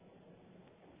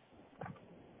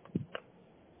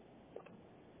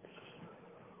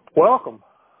Welcome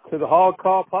to the Hog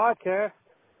Call Podcast.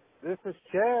 This is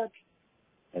Chad.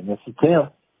 And this is Tim.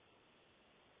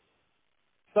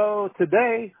 So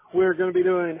today we're going to be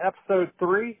doing episode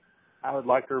 3. I would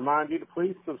like to remind you to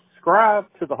please subscribe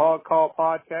to the Hog Call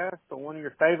Podcast on one of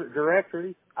your favorite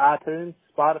directories, iTunes,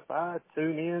 Spotify,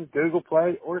 TuneIn, Google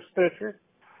Play, or Stitcher.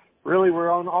 Really,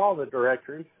 we're on all the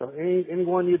directories, so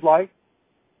anyone you'd like.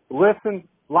 Listen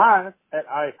live at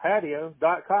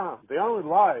iPatio.com, the only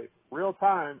live,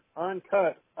 real-time,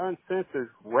 uncut, uncensored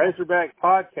Razorback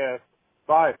podcast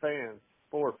by fans,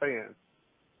 for fans.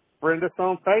 Friend us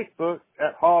on Facebook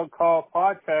at Hog Call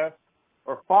Podcast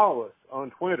or follow us on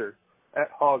Twitter at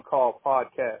Hog Call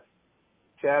Podcast.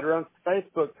 Chad runs the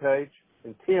Facebook page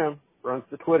and Tim runs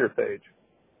the Twitter page.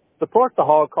 Support the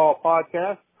Hog Call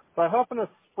Podcast by helping us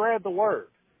spread the word.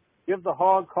 Give the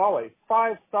Hog Call a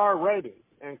 5-star rating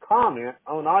and comment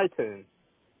on iTunes.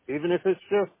 Even if it's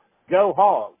just Go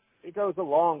Hogs, it goes a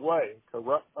long way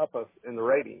to up us in the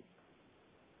ratings.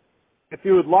 If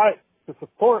you would like to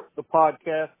support the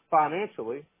podcast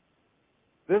financially,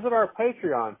 visit our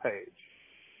Patreon page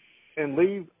and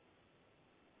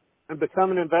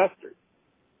become an investor.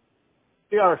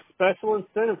 See our special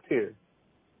incentive tier.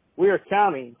 We are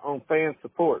counting on fan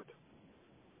support.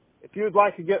 If you would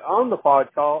like to get on the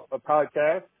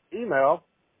podcast, email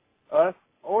us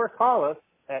or call us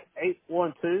at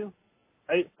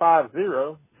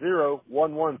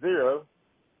 812-850-0110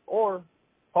 or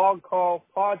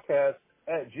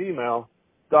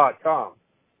hogcallpodcast@gmail.com.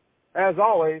 As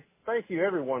always, thank you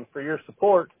everyone for your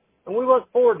support, and we look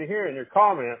forward to hearing your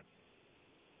comments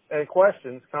and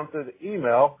questions come through the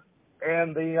email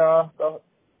and the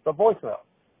voicemail.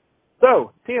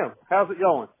 So, Tim, how's it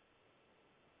going?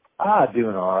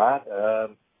 Doing all right.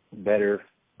 Better.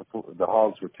 The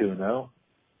Hogs were 2-0.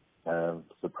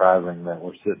 Surprising that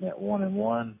we're sitting at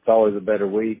 1-1. It's always a better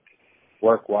week,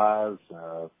 work-wise,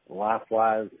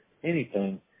 life-wise,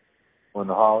 anything. When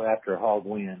after a Hog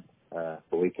win, the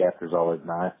week after is always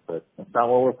nice, but that's not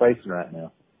what we're facing right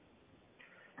now.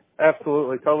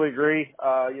 Absolutely, totally agree.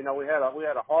 We had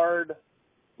a hard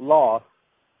loss,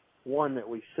 one that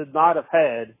we should not have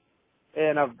had.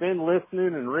 And I've been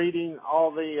listening and reading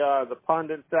all the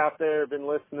pundits out there. I've been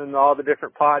listening to all the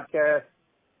different podcasts.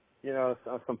 You know,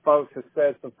 some folks have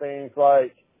said some things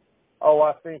like,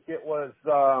 I think it was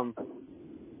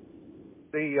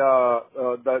they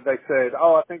said,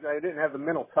 I think they didn't have the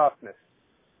mental toughness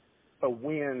to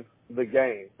win the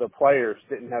game. The players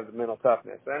didn't have the mental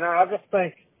toughness. And I just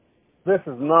think this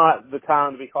is not the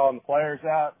time to be calling the players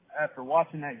out. After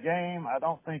watching that game, I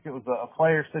don't think it was a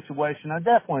player situation. I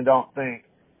definitely don't think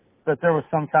that there was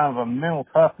some kind of a mental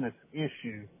toughness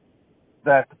issue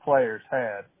that the players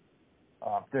had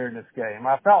during this game.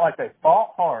 I felt like they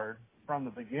fought hard from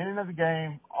the beginning of the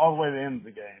game all the way to the end of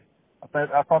the game. I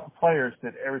thought the players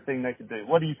did everything they could do.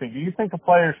 What do you think? Do you think the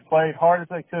players played hard as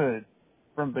they could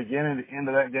from the beginning to the end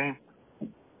of that game?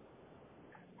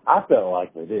 I felt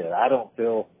like they did. I don't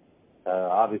feel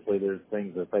obviously there's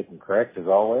things that they can correct as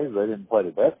always. They didn't play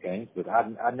the best games, but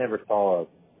I never saw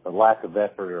a lack of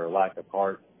effort or a lack of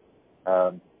heart.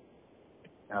 I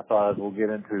thought, as we'll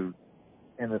get into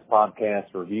in this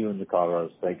podcast reviewing the Colorado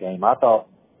State game, I thought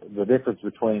the difference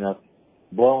between us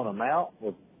blowing them out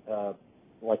with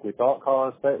like we thought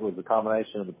Colorado State was the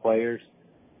combination of the players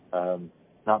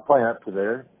not playing up to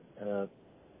their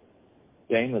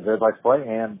game that they'd like to play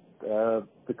and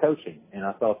the coaching. And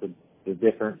I thought the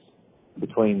difference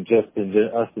between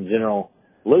us in general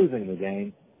losing the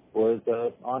game was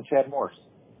on Chad Morris.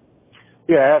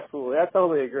 Yeah, absolutely. I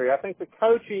totally agree. I think the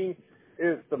coaching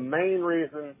is the main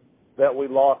reason that we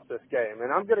lost this game.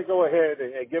 And I'm going to go ahead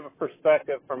and give a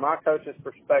perspective from my coach's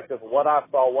perspective, what I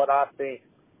saw, what I think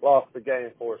lost the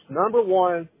game for us. Number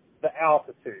one, the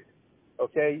altitude.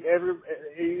 Okay,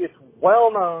 it's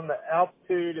well known that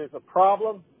altitude is a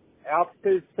problem.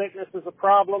 Altitude sickness is a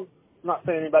problem. I'm not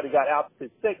saying anybody got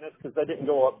altitude sickness because they didn't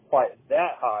go up quite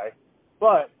that high,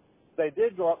 but they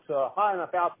did go up to a high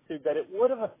enough altitude that it would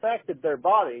have affected their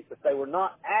bodies if they were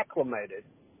not acclimated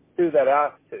to that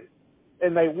altitude.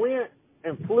 And they went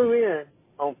and flew in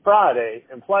on Friday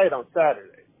and played on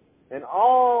Saturday. And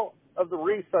all of the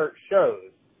research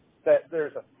shows that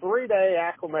there's a 3-day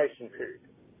acclimation period.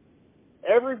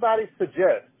 Everybody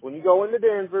suggests when you go into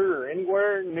Denver or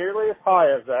anywhere nearly as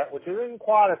high as that, which isn't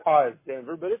quite as high as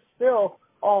Denver, but it's still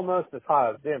almost as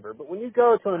high as Denver. But when you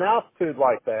go to an altitude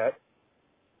like that,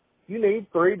 you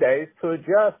need 3 days to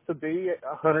adjust to be at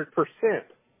 100%.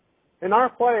 And our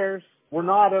players were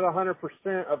not at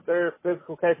 100% of their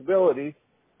physical capabilities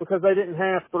because they didn't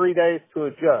have 3 days to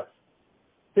adjust,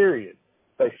 period.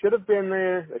 They should have been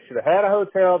there. They should have had a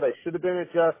hotel. They should have been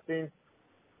adjusting.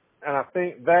 and I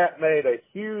think that made a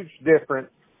huge difference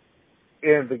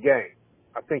in the game.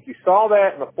 I think you saw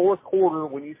that in the fourth quarter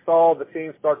when you saw the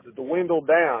team start to dwindle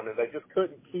down and they just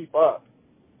couldn't keep up.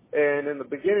 And in the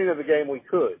beginning of the game, we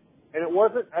could. And it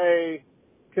wasn't a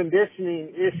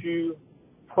conditioning issue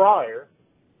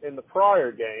in the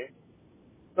prior game.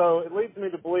 So it leads me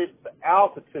to believe that the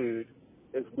altitude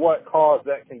is what caused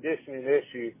that conditioning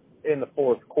issue in the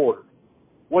fourth quarter.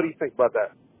 What do you think about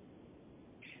that?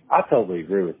 I totally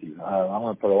agree with you. I'm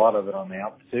going to put a lot of it on the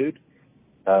altitude.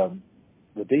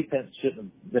 The defense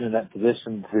shouldn't have been in that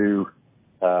position to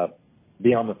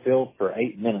be on the field for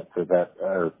 8 minutes of that,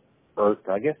 or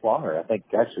I guess longer. I think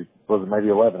actually was it maybe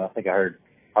 11. I think I heard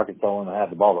Arkansas only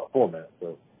had the ball about 4 minutes.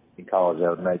 So in college, that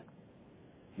would make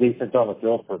defense on the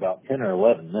field for about 10 or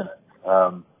 11 minutes.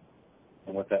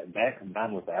 And with that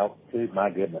combined with the altitude, my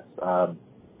goodness, I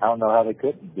don't know how they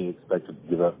couldn't be expected to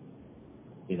give up,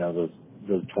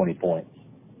 those 20 points.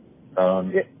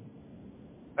 Yeah,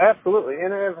 absolutely.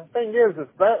 And the thing is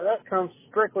that comes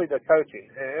strictly to coaching.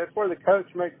 And it's where the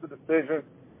coach makes the decision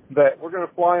that we're going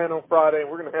to fly in on Friday and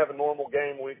we're going to have a normal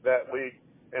game week that week,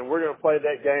 and we're going to play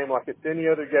that game like it's any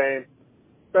other game.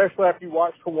 Especially after you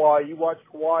watched Hawaii. You watched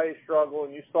Hawaii struggle,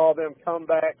 and you saw them come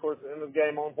back towards the end of the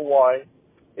game on Hawaii.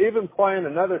 Even playing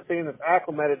another team that's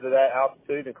acclimated to that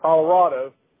altitude in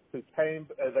Colorado, they came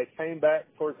back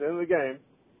towards the end of the game.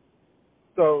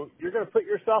 So you're going to put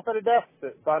yourself at a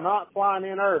deficit by not flying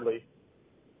in early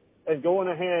and going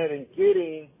ahead and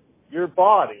getting your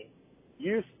body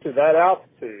used to that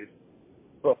altitude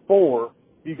before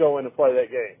you go in and play that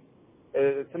game.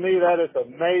 To me, that is a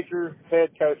major head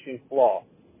coaching flaw.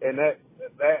 And that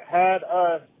had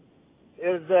us in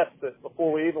a deficit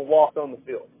before we even walked on the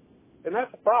field. And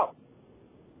that's a problem.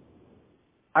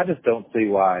 I just don't see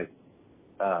why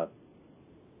they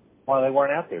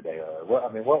weren't out there day early.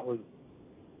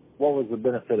 What was the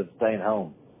benefit of staying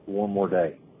home for one more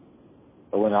day?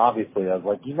 But when obviously I was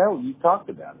like, you talked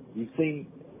about it.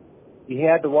 You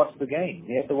had to watch the game.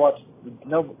 You had to watch.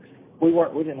 We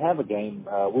didn't have a game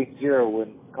week 0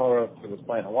 when Colorado was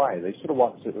playing Hawaii. They should have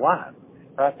watched it live.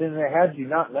 Right then there, how did you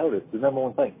not notice the number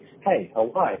one thing? Hey,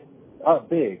 Hawaii,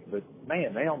 big, but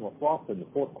man, they almost lost in the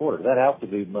fourth quarter. That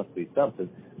altitude must be something.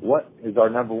 What is our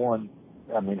number one?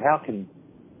 How can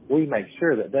we make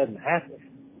sure that doesn't happen?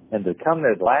 And to come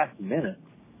there the last minute,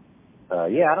 I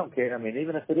don't care.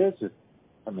 Even if it is just,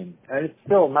 it's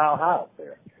still a mile high up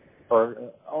there.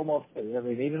 Or almost,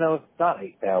 even though it's not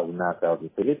 8,000, 9,000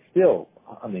 feet, it's still,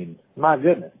 my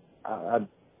goodness. I'm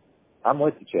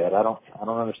with you, Chad. I don't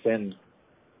understand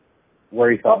where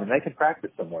he thought. They can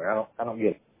practice somewhere. I don't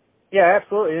get it. Yeah,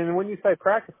 absolutely. And when you say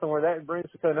practice somewhere, that brings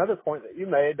us to another point that you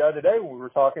made the other day when we were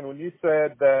talking, when you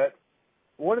said that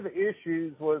one of the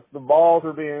issues was the balls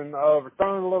are being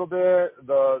overthrown a little bit,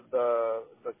 the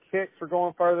kicks are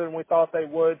going further than we thought they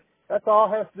would. That's all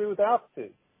has to do with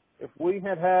altitude. If we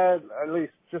had at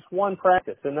least just one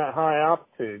practice in that high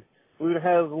altitude, we would have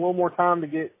had a little more time to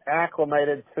get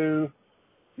acclimated to,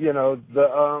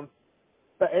 the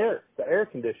air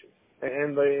conditions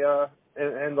and the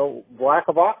lack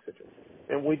of oxygen.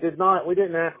 And we didn't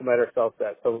acclimate ourselves to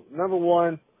that. So number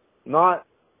one, not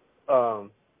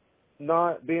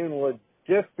being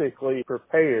logistically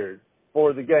prepared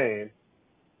for the game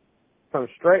comes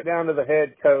straight down to the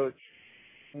head coach.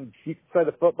 You could say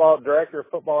the football director of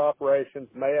football operations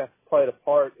may have played a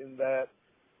part in that,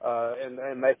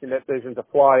 and making that decision to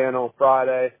fly in on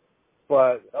Friday.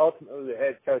 But ultimately, the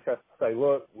head coach has to say,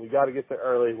 look, we got to get there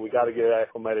early. We got to get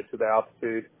acclimated to the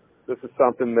altitude. This is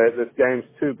something that this game's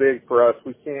too big for us.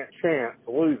 We can't chance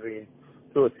losing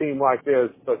to a team like this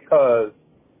because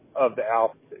of the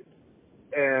altitude.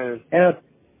 It's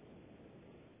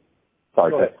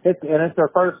our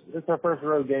first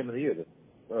road game of the year.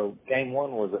 So game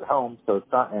 1 was at home, so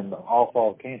it's not, and all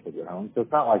fall camp is at home. So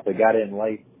it's not like they got in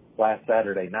late last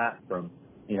Saturday night from,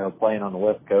 playing on the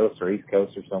West Coast or East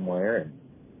Coast or somewhere and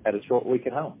had a short week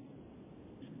at home.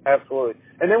 Absolutely.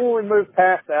 And then when we move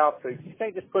past the altitude, you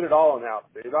can't just put it all on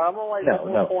altitude. I'm going to make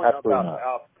one point about the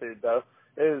altitude, though,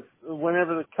 is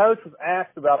whenever the coach was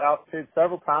asked about altitude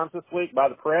several times this week by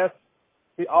the press,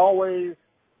 he always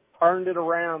turned it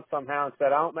around somehow and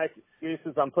said, I don't make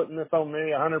excuses. I'm putting this on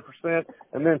me 100%,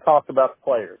 and then talked about the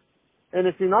players. And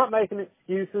if you're not making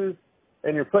excuses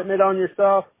and you're putting it on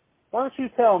yourself, why don't you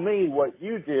tell me what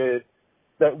you did,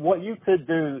 what you could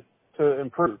do to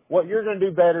improve, what you're going to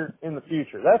do better in the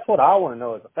future. That's what I want to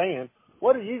know as a fan.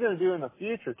 What are you going to do in the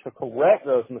future to correct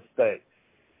those mistakes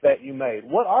that you made?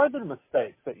 What are the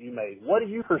mistakes that you made? What do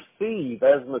you perceive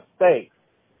as mistakes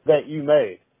that you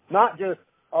made? Not just,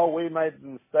 we made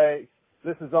the mistakes,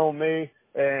 this is on me,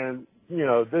 and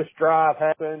this drive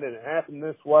happened and it happened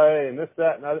this way and this,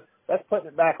 that, and other. That's putting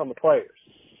it back on the players.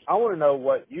 I want to know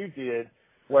what you did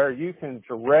where you can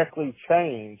directly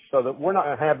change so that we're not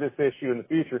going to have this issue in the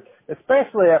future,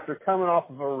 especially after coming off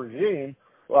of a regime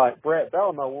like Brett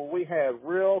Bielema where we have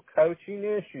real coaching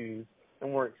issues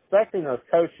and we're expecting those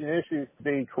coaching issues to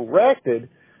be corrected.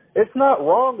 It's not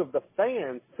wrong of the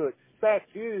fans to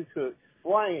expect you to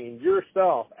explain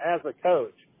yourself as a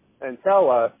coach and tell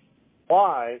us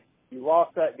why you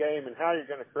lost that game and how you're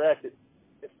going to correct it,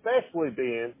 especially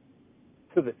being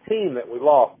to the team that we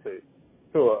lost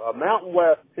to a Mountain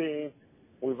West team.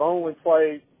 We've only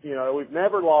played, we've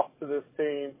never lost to this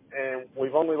team, and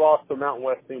we've only lost to a Mountain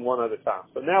West team one other time.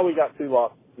 So now we got 2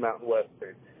 losses to Mountain West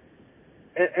team.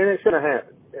 And it shouldn't have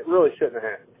happened. It really shouldn't have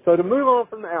happened. So to move on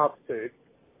from the altitude,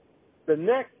 the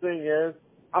next thing is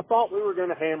I thought we were going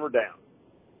to hammer down.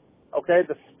 Okay,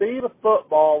 the speed of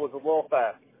football was a little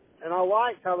faster. And I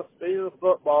liked how the speed of the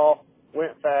football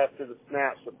went faster, the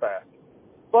snaps were faster.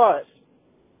 But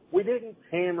we didn't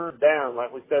hammer down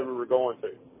like we said we were going to.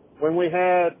 When we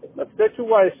had a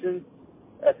situation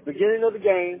at the beginning of the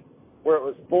game where it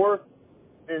was 4th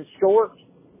and short,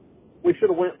 we should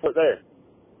have went for it there.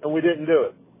 And we didn't do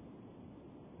it.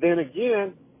 Then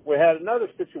again, we had another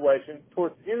situation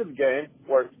towards the end of the game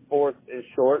where it's 4th and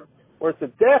short, where it's a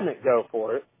definite go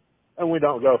for it, and we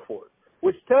don't go for it.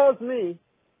 Which tells me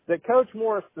that Coach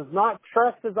Morris does not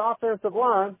trust his offensive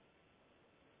line,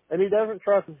 and he doesn't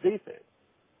trust his defense.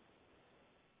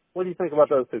 What do you think about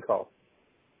those 2 calls?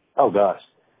 Oh gosh,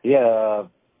 yeah.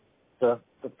 The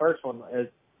first one,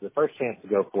 the first chance to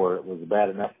go for it was bad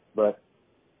enough, but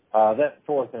that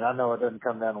 4th, and I know it doesn't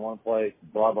come down to one play,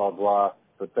 blah blah blah,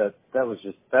 but that was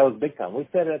big time. We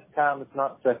said at the time it's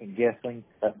not second guessing.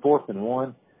 That 4th and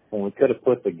 1, when we could have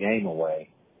put the game away,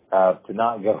 to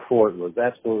not go for it was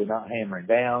absolutely not hammering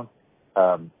down.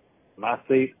 My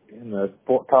seat in the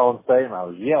Fort Collins Stadium, I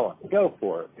was yelling, "Go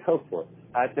for it, go for it!"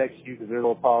 I texted you because there's a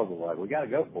little pause like, "We got to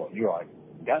go for it." And you're like,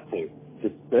 "Got to."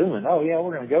 Just booming. "Oh yeah,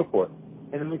 we're going to go for it."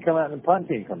 And then we come out and the punt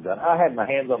team comes out. I had my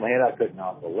hands on my head. I could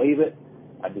not believe it.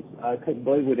 I couldn't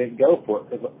believe we didn't go for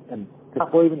it. And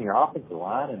not believing your offensive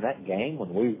line in that game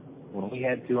when we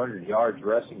had 200 yards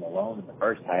rushing alone in the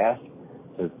first half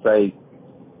to say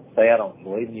I don't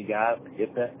believe in you guys to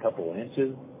get that couple of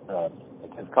inches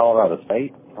against Colorado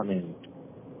State. I mean,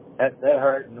 that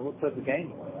hurt, and we put the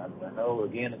game away. I know,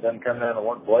 again, it doesn't come down to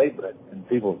one play, and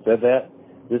people have said that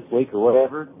this week or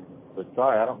whatever. But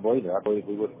sorry, I don't believe it. I believe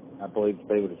if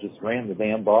they would have just ran the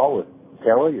damn ball with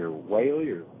Kelly or Whaley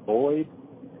or Boyd,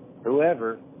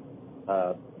 whoever,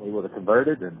 we would have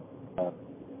converted and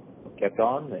kept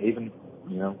on, even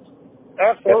Absolutely.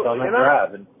 kept on that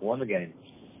drive and won the game.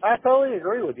 I totally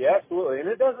agree with you, absolutely. And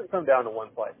it doesn't come down to one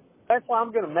play. That's why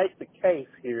I'm going to make the case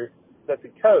here that the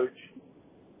coach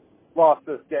lost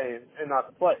this game and not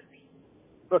the players,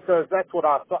 because that's what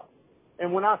I thought.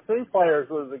 And when I see players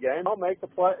lose a game, I'll make the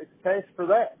case for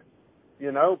that,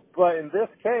 But in this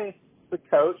case, the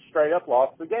coach straight up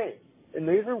lost the game. And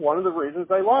these are one of the reasons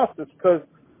they lost. It's because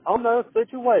on those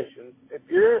situations, if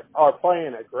you are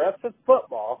playing aggressive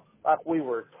football, like we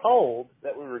were told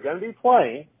that we were going to be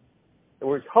playing, and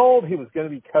we were told he was going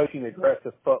to be coaching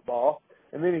aggressive football,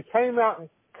 and then he came out and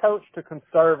coached a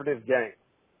conservative game.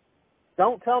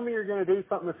 Don't tell me you're going to do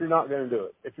something if you're not going to do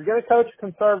it. If you're going to coach a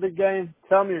conservative game,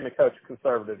 tell me you're going to coach a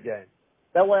conservative game.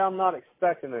 That way I'm not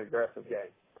expecting an aggressive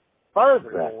game.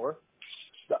 Furthermore,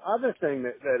 the other thing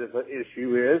that is an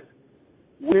issue is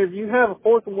when you have a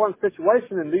 4th and 1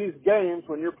 situation in these games,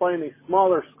 when you're playing these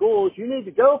smaller schools, you need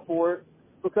to go for it,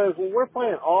 because when we're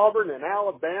playing Auburn and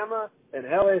Alabama and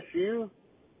LSU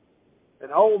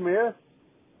and Ole Miss,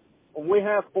 when we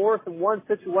have 4th and 1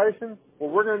 situations where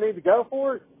we're going to need to go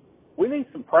for it, we need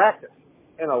some practice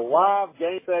in a live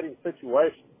game-setting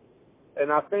situation.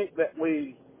 And I think that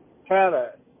we had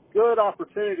a good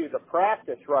opportunity to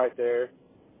practice right there,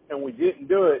 and we didn't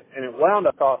do it, and it wound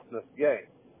up costing us the game.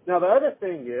 Now, the other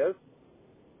thing is,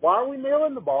 why are we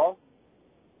kneeling the ball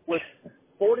with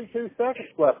 42 seconds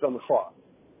left on the clock?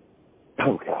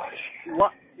 Oh, gosh.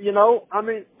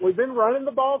 We've been running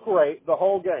the ball great the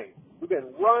whole game. We've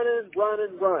been running.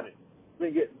 We've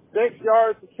been getting 6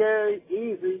 yards to carry,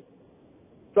 easy.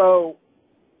 So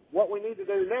what we need to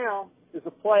do now is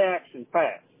a play-action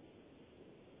pass.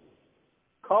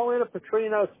 Call in a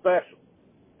Petrino special.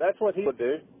 That's what he would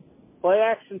do.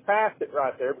 Play-action pass it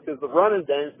right there, because the running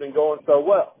game's been going so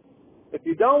well. If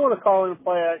you don't want to call in a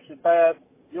play-action pass,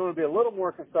 you want to be a little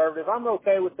more conservative, I'm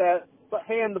okay with that, but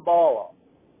hand the ball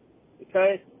off.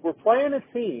 Okay? We're playing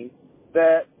a team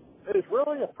that is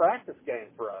really a practice game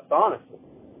for us, honestly.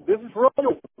 This is really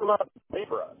a warm-up game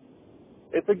for us.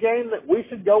 It's a game that we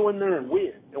should go in there and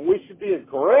win, and we should be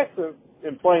aggressive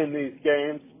in playing these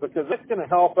games because that's going to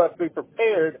help us be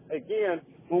prepared, again,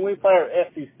 when we play our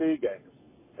SEC games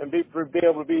and be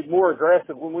able to be more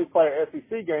aggressive when we play our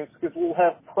SEC games because we'll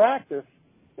have practice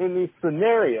in these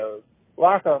scenarios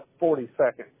like a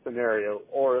 40-second scenario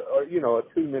or a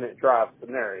 2-minute drive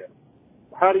scenario.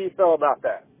 How do you feel about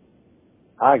that?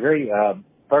 I agree.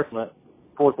 Personally,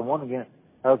 4th and 1 again,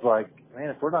 I was like, man,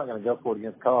 if we're not going to go for it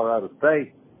against Colorado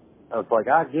State, I was like,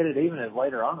 I get it even if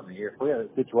later on in the year, if we had a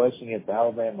situation against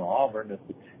Alabama or Auburn,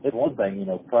 it's one thing,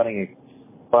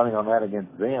 punting on that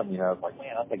against them, it's like,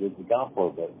 man, I think we'd be gone for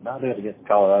it, but not doing it against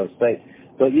Colorado State.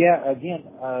 But yeah, again,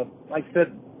 like I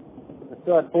said, I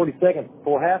still had 40 seconds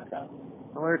before halftime.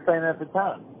 And we were saying that at the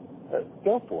time.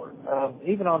 Go for it.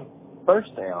 Even on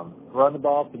first down, run the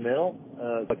ball up the middle.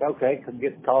 Like, okay, could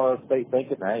get Colorado State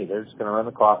thinking, hey, they're just going to run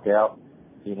the clock out,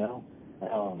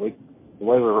 the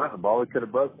way we were running the ball, we could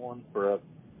have broke one for a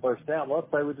first down. Let's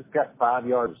say we just got 5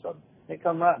 yards or something. They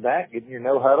come right back, get in your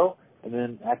no huddle, and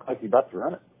then act like you're about to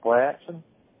run it. Play action.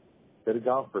 Could have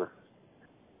gone for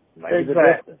maybe the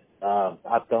distance.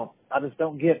 I just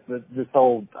don't get this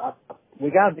whole. We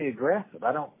got to be aggressive.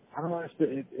 I don't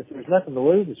understand. If there's nothing to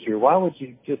lose this year, why would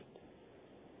you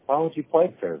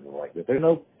play fairly like this?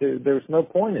 There's no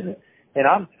point in it. And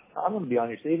I'm going to be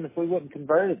honest, even if we wouldn't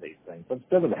converted these things, I'm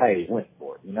still going to, hey, went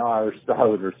for it. I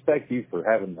would respect you for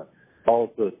having the balls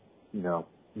to,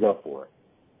 go for it.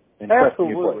 And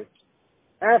absolutely.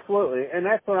 Absolutely. And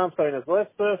that's what I'm saying is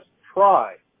let's just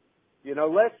try.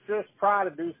 Let's just try to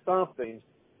do something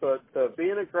to be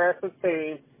an aggressive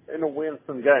team and to win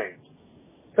some games.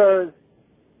 Because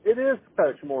it is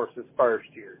Coach Morris's first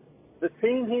year. The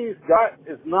team he's got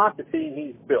is not the team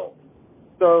he's built.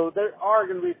 So there are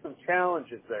going to be some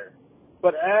challenges there.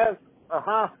 But as a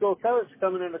high school coach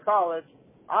coming into college,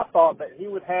 I thought that he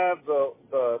would have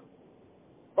the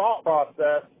thought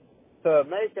process to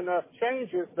make enough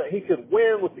changes that he could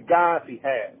win with the guys he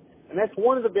had. And that's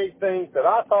one of the big things that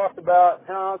I talked about,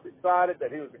 how I was excited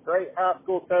that he was a great high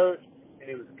school coach and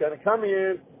he was going to come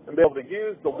in and be able to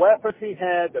use the weapons he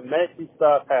had to make some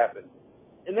stuff happen.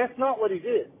 And that's not what he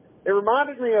did. It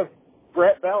reminded me of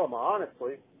Brett Bellema,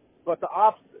 honestly, but the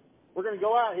opposite. We're going to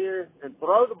go out here and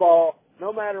throw the ball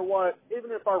no matter what,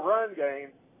 even if our run game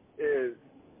is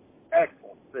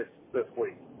excellent this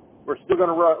week. We're still going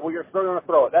to run. We're still going to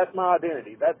throw it. That's my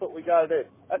identity. That's what we got to do.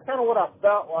 That's kind of what I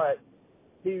felt like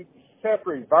he kept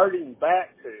reverting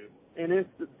back to in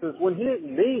instances when he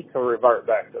didn't need to revert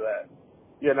back to that,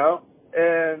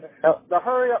 And the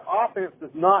hurry-up offense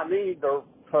does not need to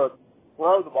throw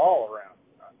the ball around.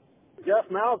 Jeff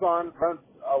Malzahn runs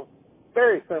a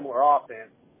very similar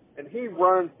offense, and he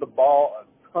runs the ball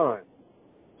a ton.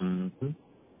 Mm-hmm.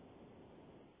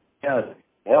 Yeah,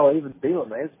 hell, even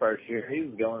Thielen, his first year, he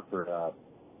was going for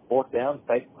 4th down,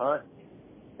 fake punt,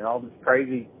 and all this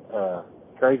crazy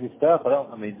stuff. I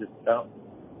don't think he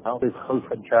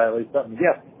would try at least something.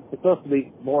 Yeah, it's supposed to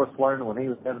be Morris learning when he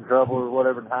was having trouble or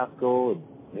whatever in high school,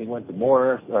 and he went to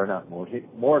Morris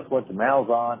went to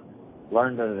Malzahn,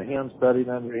 learned under him, studied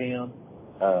under him,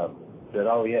 said,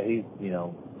 oh yeah, he's,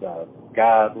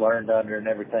 guy learned under and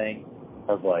everything.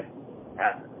 I was like,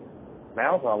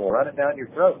 Malzahn will run it down your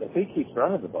throat. If he keeps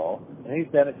running the ball, and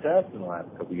he's done it to us in the last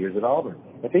couple of years at Auburn,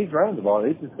 if he's running the ball,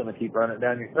 he's just going to keep running it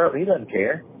down your throat. He doesn't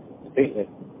care. If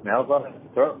Malzahn has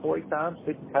to throw it 40 times,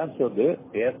 50 times, he'll do it.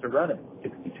 If he has to run it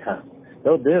 60 times,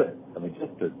 he'll do it.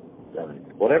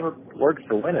 Whatever works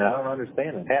for winning, I don't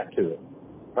understand it. Hat to it.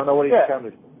 I don't know what he's trying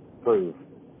to prove.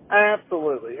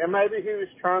 Absolutely. And maybe he was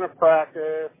trying to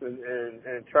practice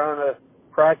and trying to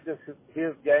practice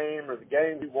his game or the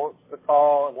game he wants to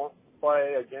call and wants to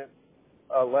play against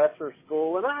a lesser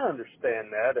school. And I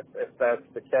understand that if that's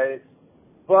the case.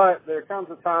 But there comes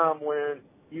a time when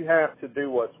you have to do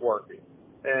what's working.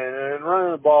 And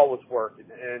running the ball was working.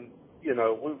 And,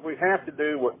 we have to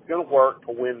do what's going to work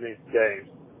to win these games.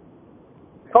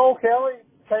 Cole Kelly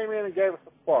came in and gave us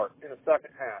a spark in the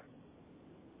second half.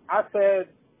 I said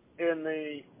in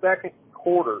the second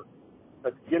quarter,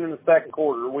 at the beginning of the second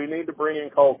quarter, we need to bring in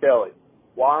Cole Kelly.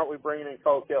 Why aren't we bringing in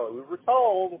Cole Kelly? We were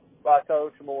told by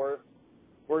Coach Morris,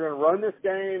 we're going to run this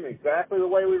game exactly the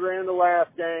way we ran the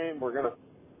last game. We're going to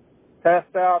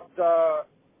test out,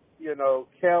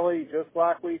 Kelly just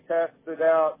like we tested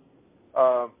out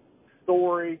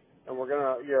Story, and we're going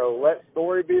to, let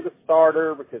Story be the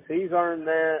starter because he's earned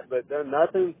that, but then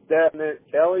nothing's definite.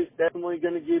 Kelly's definitely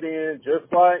going to get in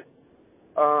just like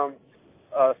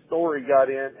Story got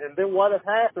in. And then what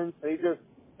happens, he just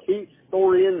keeps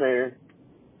Story in there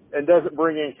and doesn't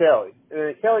bring in Kelly. And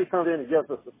then Kelly comes in and gives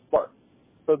us a spark.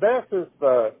 So this is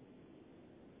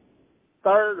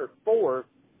third or fourth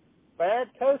bad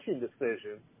coaching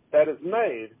decision that is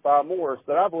made by Morris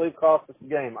that I believe cost us the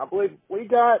game. I believe we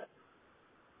got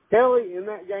Kelly in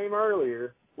that game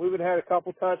earlier. We would have had a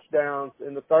couple touchdowns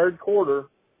in the third quarter,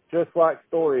 just like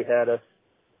Story had us,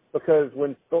 because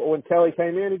when Kelly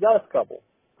came in, he got us a couple.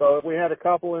 So if we had a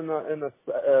couple in the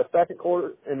second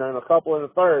quarter and then a couple in the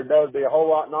third, that would be a whole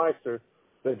lot nicer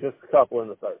than just a couple in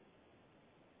the third.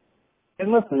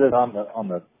 And listen to this on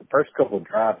the first couple of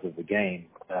drives of the game.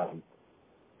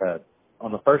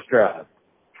 On the first drive,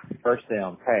 first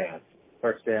down pass,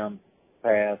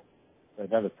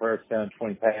 another first down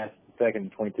 20 pass, second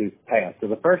and 22 pass. So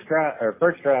the first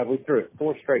drive we threw it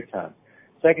 4 straight times.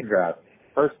 Second drive,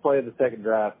 first play of the second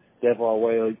drive, Devil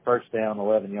Whaley, first down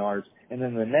 11 yards, and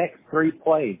then the next 3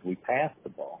 plays we passed the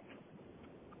ball.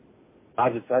 I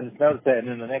just noticed that, and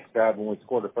then the next drive when we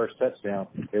scored the first touchdown,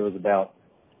 it was about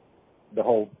the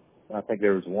whole. I think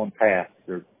there was one pass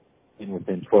or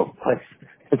within 12 plays.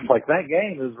 It's like that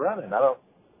game is running.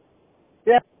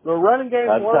 Yeah, the running game.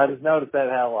 I just noticed that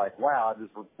how wow. I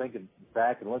just was thinking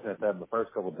back and looking at that in the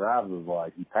first couple of drives. It was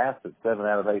like you passed it 7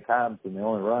 out of 8 times, and the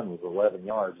only run was 11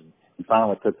 yards, and you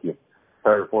finally took your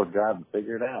third or fourth drive and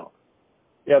figured it out.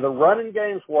 Yeah, the running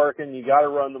game's working. You got to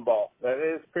run the ball. That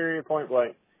is period, point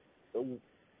blank.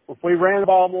 If we ran the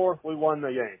ball more, we won the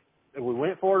game. If we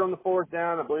went for it on the fourth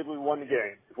down, I believe we won the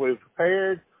game. If we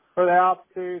prepared for the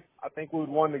altitude, I think we would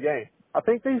have won the game. I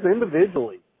think these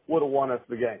individually would have won us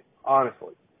the game,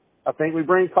 honestly. I think we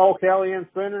bring Cole Kelly in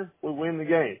center, we win the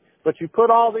game. But you put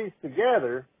all these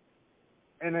together,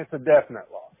 and it's a definite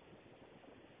loss.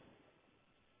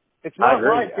 It's not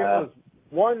like it was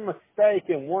one mistake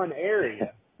in one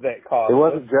area that caused it. It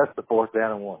wasn't just the fourth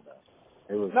down and one,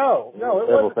 though. It was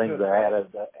several things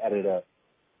that added up.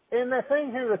 And the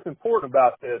thing here that's important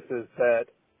about this is that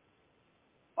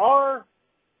our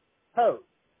coach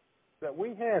that we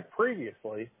had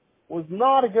previously was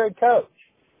not a good coach.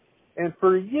 And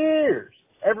for years,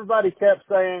 everybody kept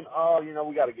saying,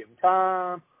 we got to give him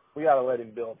time. We got to let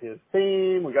him build his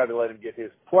team. We got to let him get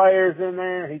his players in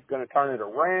there. He's going to turn it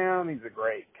around. He's a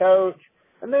great coach.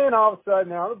 And then all of a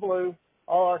sudden, out of the blue,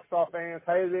 all Arkansas fans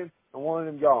hated him and wanted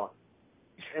him gone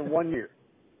in 1 year.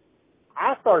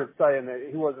 I started saying that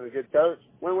he wasn't a good coach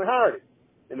when we hired him,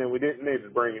 and then we didn't need to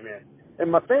bring him in.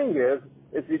 And my thing is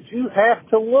that you have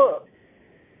to look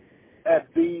at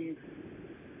these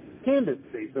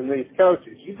tendencies in these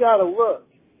coaches. You got to look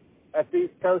at these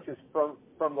coaches from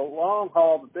the long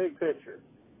haul, the big picture,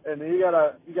 and then you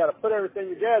got to put everything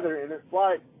together. And it's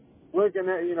like looking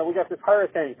at we got this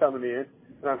hurricane coming in,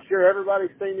 and I'm sure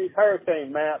everybody's seen these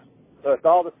hurricane maps with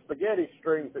all the spaghetti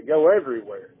strings that go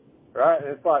everywhere, right? And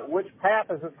it's like, which path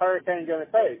is this hurricane going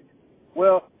to take?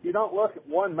 Well, you don't look at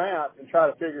one map and try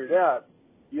to figure it out.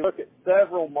 You look at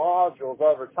several modules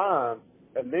over time,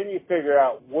 and then you figure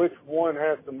out which one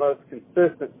has the most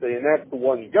consistency, and that's the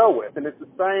one you go with. And it's the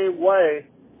same way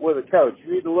with a coach.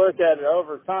 You need to look at it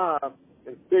over time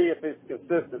and see if it's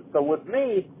consistent. So with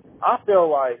me, I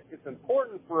feel like it's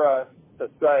important for us to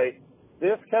say,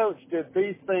 this coach did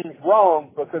these things wrong,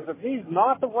 because if he's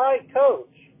not the right coach,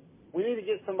 we need to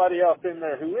get somebody else in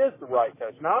there who is the right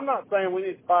coach. Now, I'm not saying we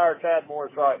need to fire Chad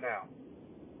Morris right now.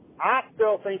 I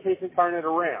still think he can turn it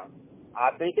around.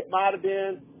 I think it might have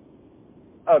been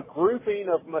a grouping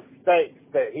of mistakes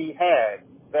that he had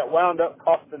that wound up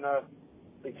costing us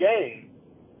the game,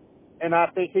 and I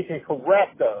think he can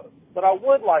correct those. But I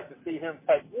would like to see him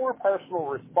take more personal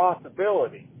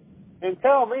responsibility and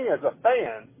tell me as a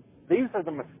fan, these are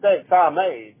the mistakes I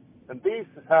made, and this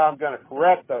is how I'm going to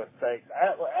correct those mistakes.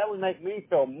 That would make me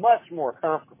feel much more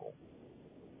comfortable.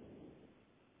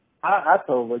 I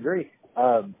totally agree.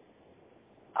 I'm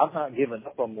not giving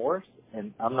up on Morris,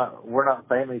 and we're not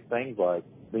saying these things like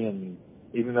being,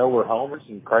 even though we're homers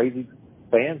and crazy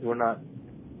fans, we're not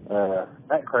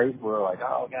that crazy. We're like,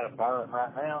 I got to fire him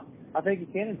right now. I think he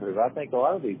can improve. I think a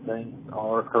lot of these things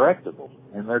are correctable,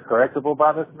 and they're correctable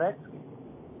by this next game.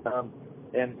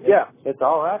 It's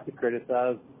all right to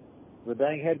criticize the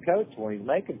dang head coach when he's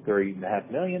making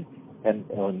 $3.5 million. And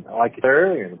like you said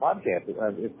earlier in the podcast,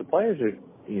 if the players are,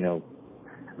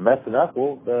 messing up,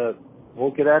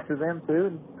 we'll get after them too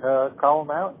and call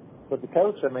them out. But the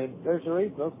coach, there's a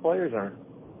reason those players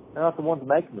they're not the ones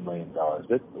making the $1 million.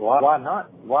 Why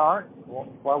not? Why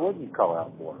wouldn't you call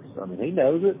out for us? He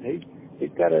knows it. He's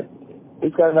got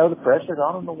to know the pressure's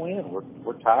on him to win.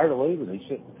 We're tired of losing. He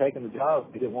shouldn't have taken the job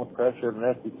if he didn't want the pressure of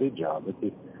an SEC job. This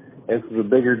is a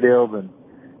bigger deal than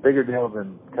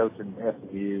coaching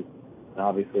SMU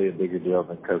obviously a bigger deal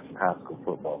than coaching high school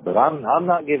football. But I'm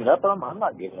not giving up on them. I'm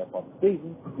not giving up on the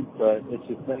season. But it's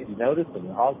just things you notice, and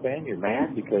the Hog fan, you're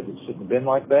mad because it shouldn't have been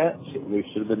like that. We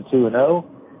should have been 2-0.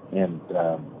 And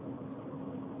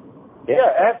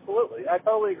yeah, absolutely. I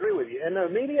totally agree with you. And the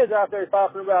media's out there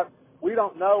talking about, we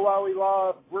don't know why we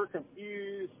lost. We're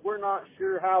confused. We're not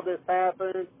sure how this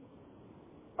happened.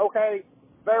 Okay,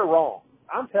 they're wrong.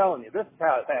 I'm telling you, this is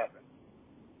how it happened.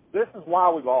 This is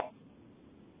why we lost.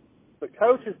 The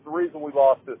coach is the reason we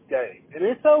lost this game. And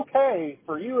it's okay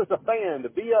for you as a fan to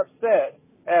be upset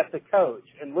at the coach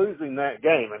and losing that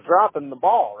game and dropping the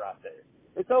ball right there.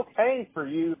 It's okay for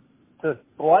you to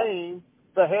blame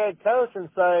the head coach and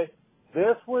say,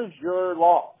 this was your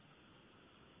loss.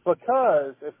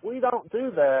 Because if we don't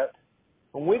do that,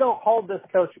 and we don't hold this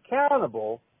coach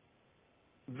accountable,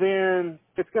 then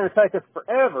it's going to take us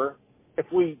forever if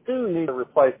we do need to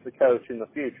replace the coach in the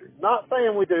future. Not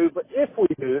saying we do, but if we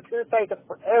do, it's going to take us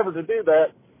forever to do that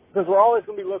because we're always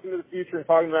going to be looking to the future and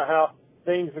talking about how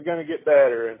things are going to get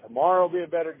better and tomorrow will be a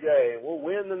better game. We'll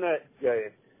win the next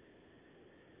game.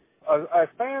 As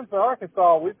fans of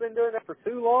Arkansas, we've been doing that for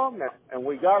too long now, and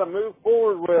we got to move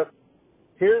forward with,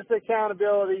 here's the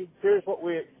accountability, here's what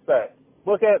we expect.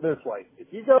 Look at it this way. If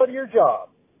you go to your job,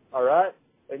 all right,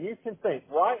 and you can think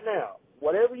right now,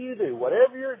 whatever you do,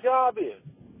 whatever your job is,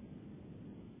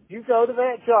 you go to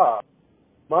that job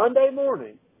Monday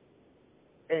morning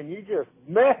and you just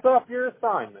mess up your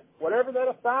assignment, whatever that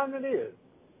assignment is,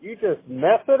 you just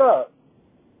mess it up,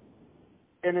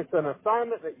 and it's an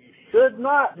assignment that you should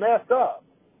not mess up,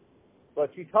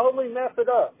 but you totally mess it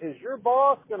up. Is your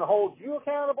boss going to hold you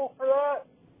accountable for that?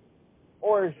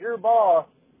 Or is your boss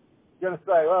going to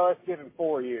say, well, let's give him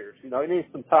 4 years. You know, he needs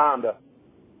some time to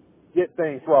get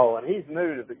things rolling. He's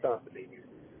new to the company.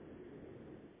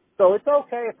 So it's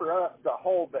okay for us to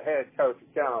hold the head coach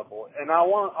accountable. And I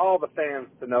want all the fans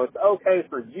to know it's okay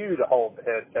for you to hold the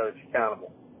head coach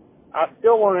accountable. I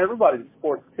still want everybody to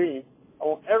support the team. I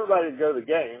want everybody to go to the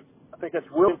game. I think that's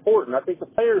real important. I think the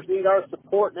players need our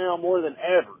support now more than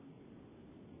ever.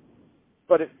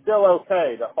 But it's still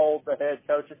okay to hold the head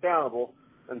coach accountable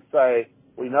and say,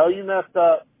 we know you messed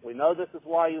up. We know this is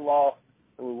why you lost,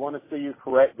 and we want to see you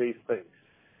correct these things.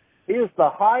 He is the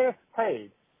highest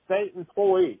paid state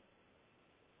employee,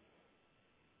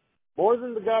 more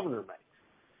than the governor makes.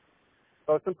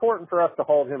 So it's important for us to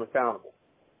hold him accountable.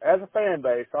 As a fan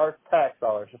base, our tax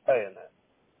dollars are paying that.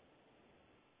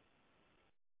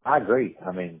 I agree.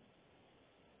 I mean,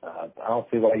 I don't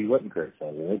see why you wouldn't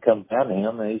criticize him. It comes down to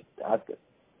him,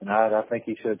 I think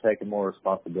he should have taken more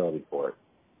responsibility for it.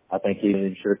 I think he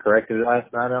should have corrected it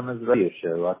last night on his radio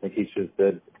show. I think he should have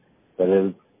said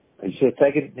that he should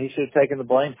have taken the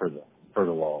blame for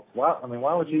the loss.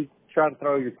 Why would you try to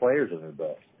throw your players under the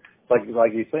bus?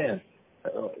 Like you're saying,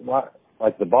 why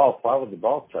would the boss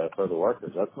try to throw the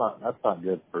workers? That's not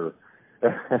good for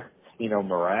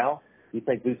morale. You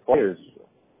think these players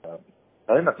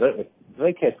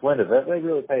they catch wind of it, they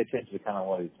really pay attention to kind of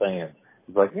what he's saying.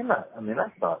 It's like,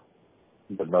 that's not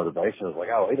the motivation. It's like,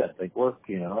 oh, he doesn't think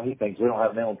he thinks we don't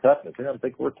have mental toughness. He doesn't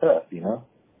think we're tough,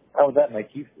 How would that make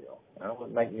you feel? That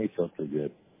wouldn't make me feel too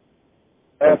good.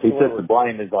 If he took the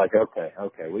blame, is like, okay,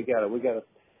 we got to,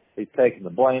 he's taking the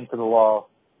blame for the loss.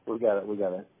 We got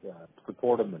to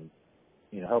support him and,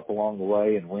 help along the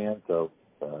way and win. So,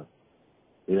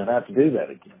 we don't have to do that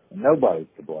again. Nobody's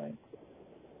to blame.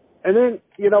 And then,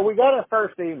 we got our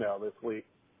first email this week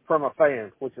from a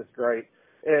fan, which is great.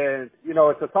 And,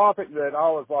 it's a topic that I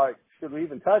was like, should we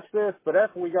even touch this? But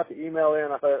after we got the email in,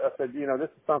 I said, this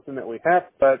is something that we have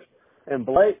to touch. And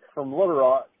Blake from Little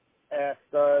Rock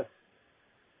asked us,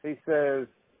 he says,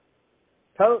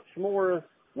 Coach Morris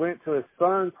went to his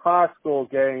son's high school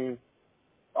game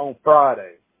on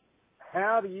Friday.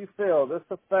 How do you feel this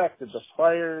affected the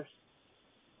players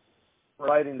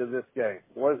relating to this game?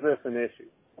 Was this an issue?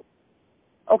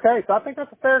 Okay, so I think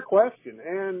that's a fair question.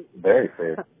 And very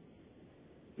fair.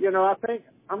 I think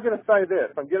I'm going to say this.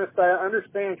 I'm going to say I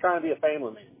understand trying to be a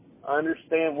family man. I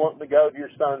understand wanting to go to your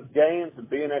son's games and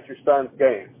being at your son's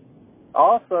games. I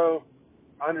also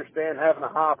understand having a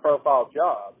high-profile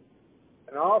job.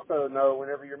 And I also know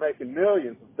whenever you're making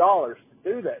millions of dollars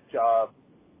to do that job,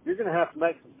 you're going to have to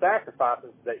make some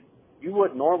sacrifices that you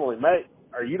wouldn't normally make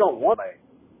or you don't want to make.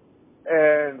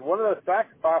 And one of those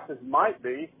sacrifices might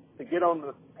be to get on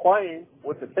the plane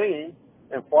with the team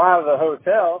and fly to the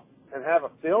hotel and have a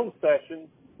film session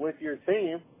with your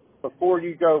team before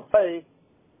you go play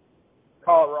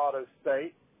Colorado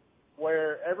State,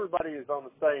 where everybody is on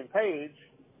the same page,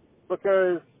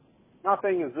 because my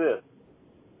thing is this.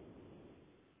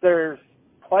 There's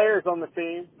players on the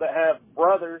team that have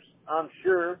brothers, I'm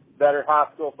sure, that are high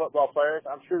school football players.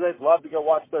 I'm sure they'd love to go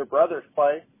watch their brothers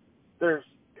play. There's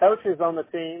coaches on the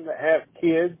team that have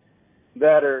kids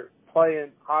that are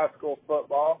playing high school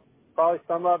football, probably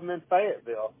some of them in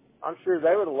Fayetteville. I'm sure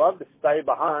they would love to stay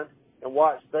behind and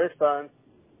watch their sons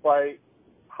play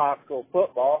high school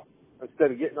football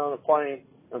instead of getting on a plane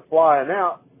and flying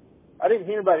out. I didn't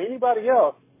hear about anybody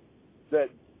else that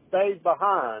stayed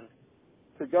behind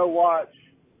to go watch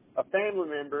a family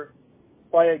member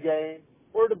play a game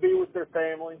or to be with their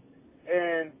family.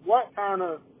 And what kind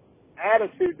of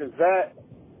attitude does that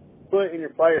put in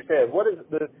your players' head?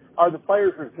 Are the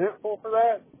players resentful for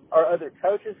that? Are other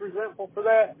coaches resentful for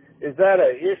that? Is that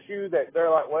an issue that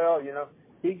they're like, well,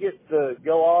 he gets to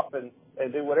go off and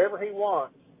do whatever he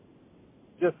wants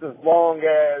just as long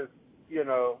as,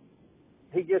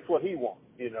 he gets what he wants.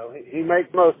 He makes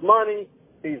most money.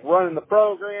 He's running the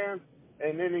program,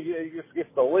 and then he just gets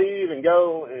to leave and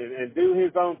go and do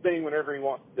his own thing whenever he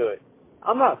wants to do it.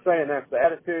 I'm not saying that's the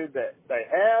attitude that they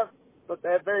have, but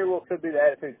that very well could be the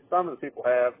attitude some of the people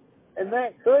have, and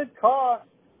that could cost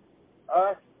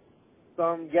us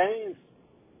some games,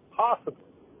 possibly.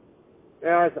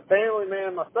 Now, as a family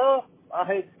man myself, I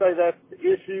hate to say that's the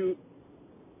issue,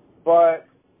 but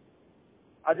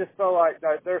I just feel like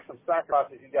there's some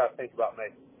sacrifices you got to think about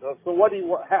making. So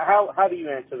how do you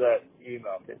answer that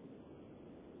email, Tim?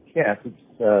 Yeah,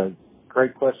 it's a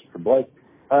great question for Blake.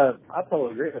 I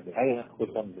totally agree with you. Hey,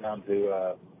 it comes down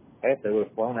to, if they would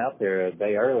have flown out there a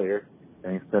day earlier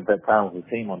and spent that time with the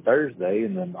team on Thursday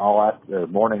and then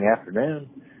morning, afternoon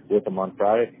with them on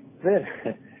Friday, then,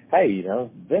 hey,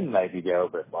 then maybe go.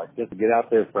 But like just to get out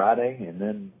there Friday and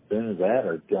then as soon as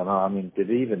that, did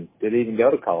it even go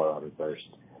to Colorado first?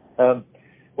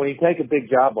 When you take a big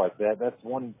job like that, that's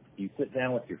one you sit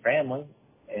down with your family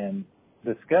and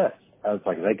discuss. I was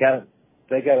like, they got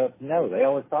to know. They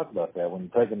always talk about that when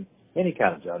you're taking any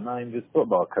kind of job, not even just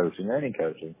football coaching or any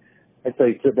coaching. They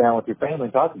say sit down with your family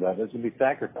and talk about it. There's going to be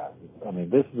sacrifices. I mean,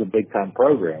 this is a big time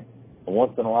program, a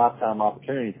once in a lifetime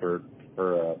opportunity for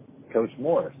Coach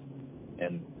Morris,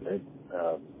 and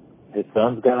his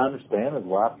son's got to understand, his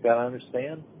wife's got to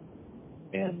understand,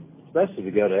 and especially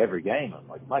to go to every game. I'm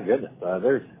like, my goodness,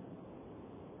 there's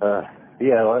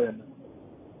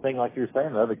thing like you're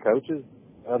saying, the other coaches,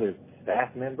 other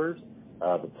staff members,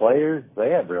 the players, they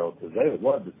have relatives they would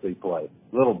love to see play.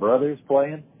 Little brothers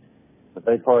playing, but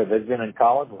they've been in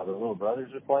college while their little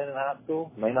brothers are playing in high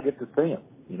school. May not get to see them.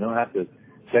 You don't have to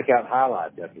check out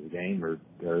highlights after the game or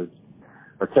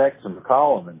text them or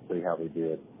call them and see how they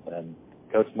did. And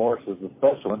Coach Morris is a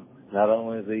special one. Not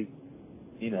only is he,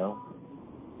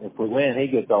 if we win, he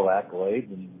gets all the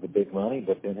accolades and the big money,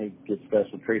 but then he gets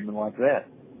special treatment like that.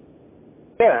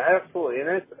 Yeah, absolutely.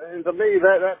 And to me,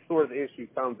 that's where the issue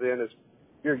comes in is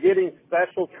you're getting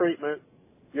special treatment.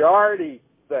 You're already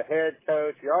the head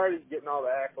coach. You're already getting all the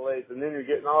accolades, and then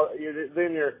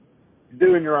you're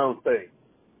doing your own thing.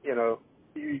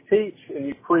 You teach and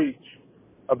you preach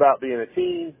about being a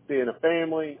team, being a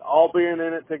family, all being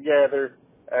in it together,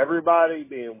 everybody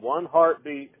being one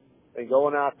heartbeat and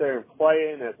going out there and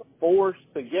playing as a force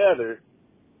together.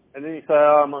 And then you say,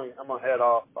 I'm gonna head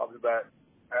off. I'll be back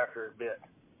after a bit.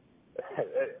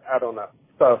 I don't know.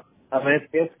 So,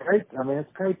 it's great.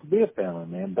 It's great to be a family,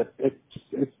 man, but it's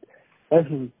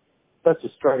such a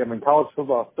struggle. College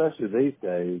football, especially these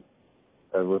days,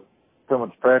 with so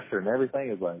much pressure and everything,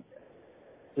 is like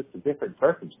just a different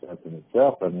circumstance in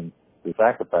itself. The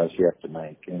sacrifice you have to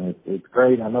make, and it's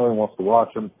great. I know he wants to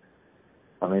watch them.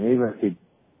 Even if he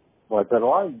like that,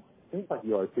 it seems like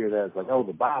you always hear that. It's like, oh,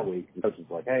 the bye week. The coach is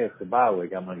like, hey, it's the bye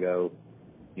week. I'm gonna go.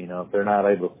 If they're not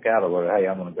able to scout or whatever, hey,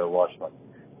 I'm going to go watch my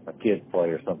kids play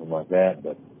or something like that.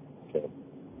 But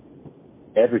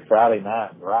every Friday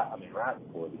night, right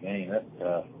before the game, that's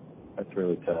tough. That's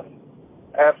really tough.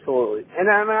 Absolutely. And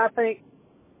I think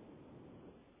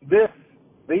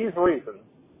these reasons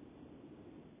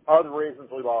are the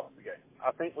reasons we lost the game.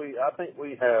 I think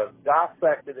we have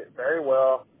dissected it very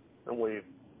well, and we've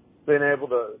been able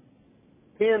to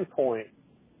pinpoint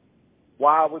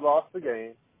why we lost the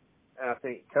game. And I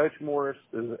think Coach Morris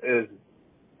is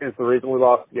the reason we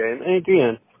lost the game. And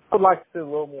again, I'd like to see a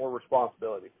little more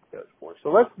responsibility for Coach Morris. So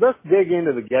let's dig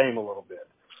into the game a little bit.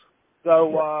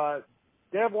 So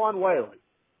Devon Whaley,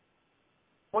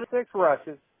 26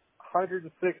 rushes,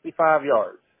 165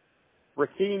 yards.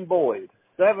 Rakeem Boyd,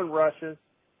 7 rushes,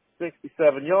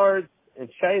 67 yards. And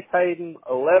Chase Hayden,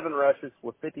 11 rushes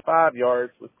with 55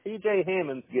 yards, with T.J.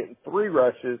 Hammonds getting 3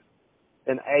 rushes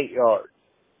and 8 yards.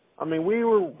 We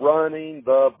were running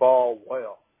the ball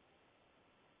well.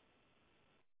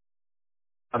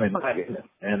 I mean, my goodness.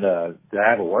 And to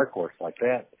have a workhorse like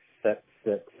that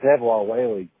Sevwall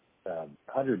Whaley,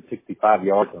 165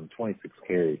 yards on 26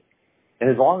 carries. And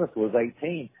his longest was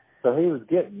 18. So he was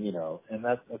getting, and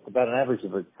that's about an average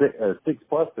of a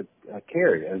 6+ a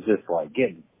carry. It was just like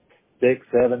getting 6,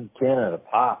 7, 10 at a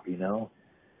pop, and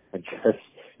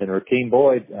Rakeem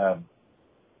Boyd,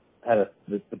 had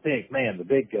the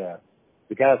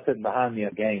guy sitting behind me in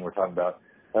the game we're talking about,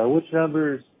 which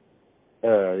numbers,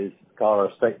 he's called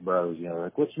our state bros,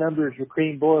 like, which number is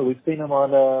Rakeem Boyd? We've seen him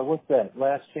on, what's that,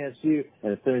 Last Chance U?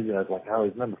 And as soon as I was like, oh,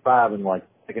 he's number 5, and like,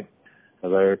 second,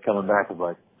 they're coming back, I was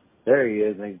like, there he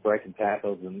is, and he's breaking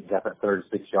tackles, and he's got that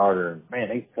 36-yarder, and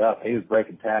man, he's tough. He was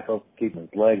breaking tackles, keeping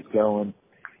his legs going.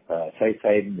 Chase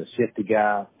Hayden, the shifty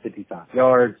guy, 55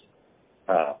 yards.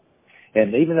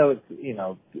 And even though it's,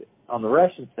 on the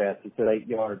rushing stats, it said 8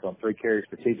 yards on 3 carries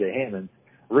for T.J. Hammond,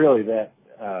 really that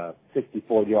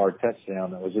 64-yard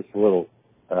touchdown that was just a little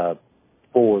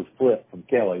forward flip from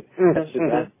Kelly.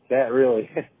 That really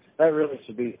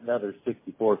should be another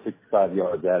 64, 65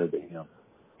 yards added to him.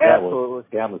 Absolutely.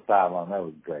 Down the sideline, that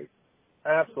was great.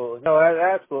 Absolutely. No,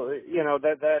 absolutely.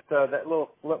 That little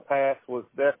flip pass was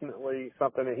definitely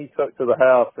something that he took to the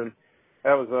house, and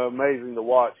that was amazing to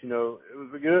watch. It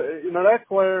was a good, that's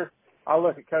where I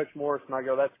look at Coach Morris and I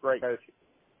go, that's great coaching.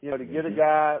 To get a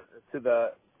guy to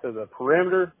the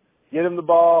perimeter, get him the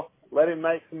ball, let him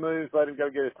make some moves, let him go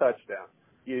get a touchdown.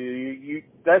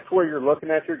 That's where you're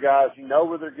looking at your guys. You know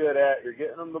where they're good at. You're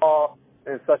getting them the ball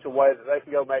in such a way that they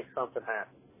can go make something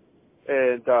happen.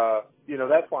 And,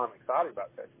 that's why I'm excited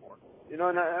about Coach Morris. And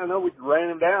I know we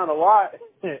ran him down a lot at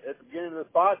the beginning of this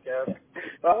podcast,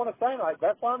 but I want to say,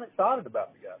 that's why I'm excited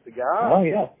about the guy. The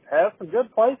guy has some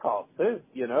good play calls, too,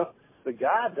 The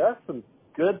guy does some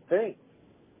good things.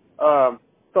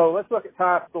 So let's look at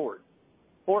Ty Storey.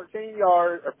 14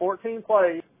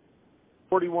 plays,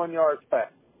 41 yards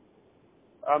passed.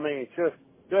 I mean, just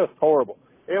horrible.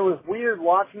 It was weird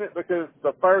watching it because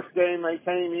the first game they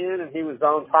came in and he was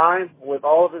on time with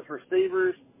all of his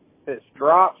receivers. His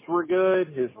drops were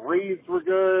good. His reads were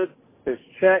good. His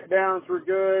checkdowns were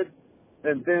good.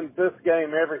 And then this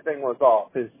game, everything was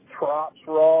off. His drops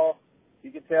were off.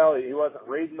 You could tell he wasn't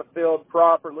reading the field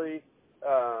properly.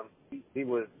 It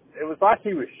was like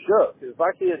he was shook. It was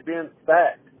like he had been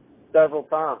sacked several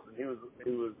times and he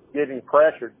was getting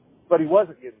pressured, but he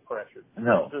wasn't getting pressured.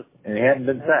 No, and he hadn't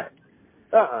been sacked.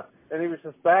 And he was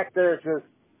just back there just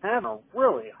having a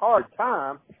really hard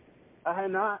time. I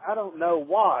don't know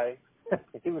why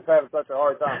he was having such a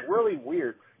hard time. Really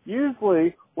weird.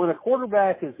 Usually when a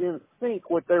quarterback is in sync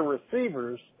with their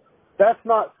receivers, that's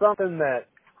not something that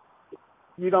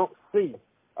you don't see.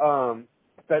 That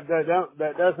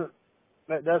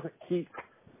doesn't keep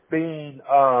being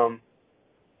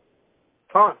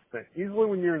constant. Usually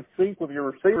when you're in sync with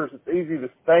your receivers, it's easy to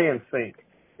stay in sync.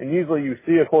 And usually you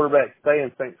see a quarterback stay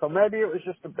in sync. So maybe it was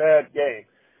just a bad game.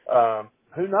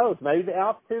 Who knows? Maybe the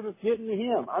altitude was getting to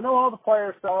him. I know all the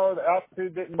players saw the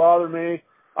altitude didn't bother me.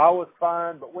 I was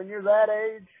fine. But when you're that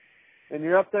age and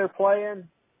you're up there playing,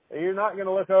 you're not going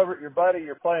to look over at your buddy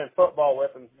you're playing football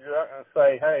with and you're not going to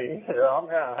say, hey, I'm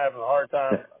kind of having a hard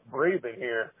time breathing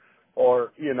here.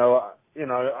 Or,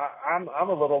 I'm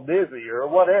a little dizzy or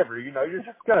whatever. You're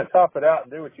just going to tough it out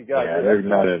and do what you got to do. Yeah, they're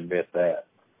not going to admit that.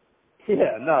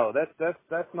 Yeah, no,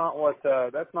 that's not what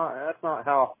that's not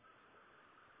how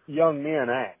young men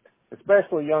act,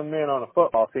 especially young men on a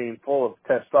football team full of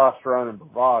testosterone and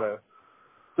bravado.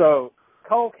 So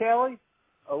Cole Kelly,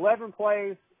 11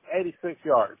 plays, 86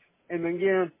 yards, and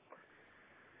again,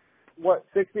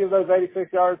 60 of those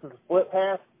 86 yards was a split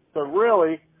pass. So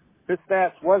really, his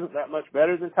stats wasn't that much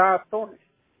better than Ty Storey.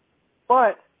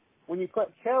 But when you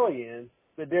put Kelly in,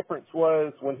 the difference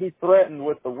was when he threatened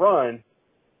with the run.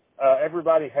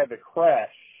 Everybody had to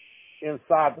crash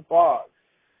inside the box,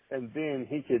 and then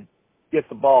he could get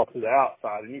the ball to the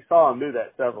outside. And you saw him do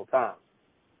that several times.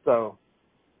 So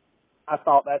I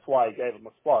thought that's why he gave him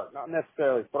a spark. Not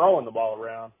necessarily throwing the ball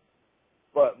around,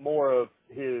 but more of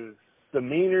his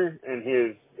demeanor and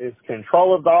his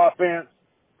control of the offense,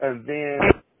 and then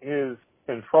his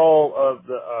control of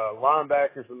the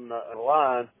linebackers and the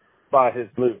line by his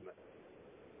movement.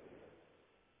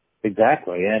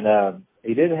 Exactly. And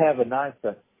he did have a nice,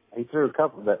 he threw a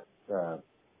couple that,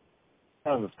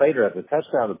 kind of a fader at the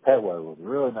touchdown to Petway was a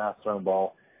really nice thrown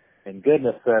ball. And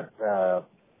goodness, that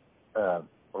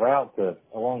route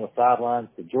along the sidelines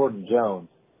to Jordan Jones,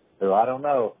 who I don't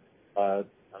know, I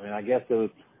guess he was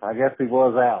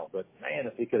out, but man,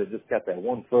 if he could have just got that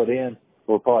 1 foot in,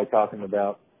 we're probably talking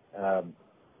about,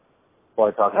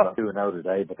 Probably talking about 2-0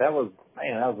 today, but that was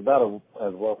about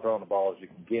as well thrown the ball as you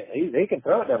can get. He can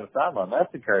throw it down the sideline.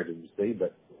 That's encouraging to see,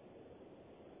 but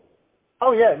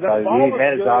oh yeah, the ball he was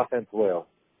managed good. offense well.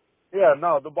 Yeah,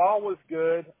 no, the ball was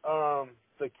good.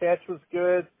 The catch was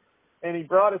good, and he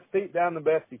brought his feet down the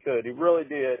best he could. He really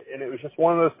did, and it was just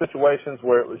one of those situations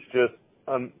where it was just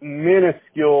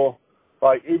minuscule.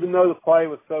 Like, even though the play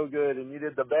was so good and you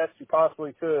did the best you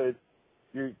possibly could,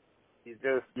 your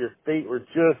feet were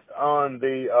just on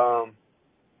the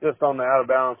out of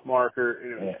balance marker,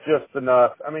 and it was just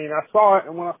enough. I mean, I saw it,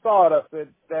 and when I saw it, I said,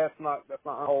 that's not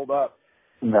gonna hold up.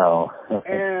 No.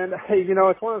 And, hey, you know,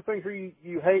 it's one of those things where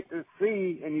you hate to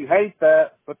see, and you hate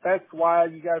that, but that's why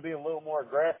you got to be a little more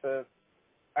aggressive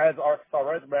as Arkansas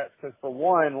Razorbacks, because for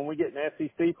one, when we get an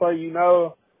SEC play, you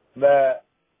know that,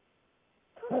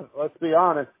 let's be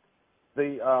honest,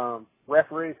 the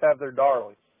referees have their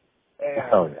darlings.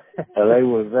 And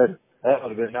that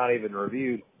would have been not even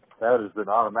reviewed. That would have been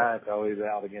automatic always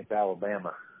out against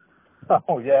Alabama.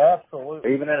 Oh, yeah,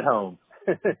 absolutely. Even at home.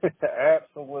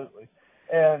 Absolutely.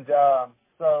 And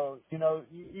so, you know,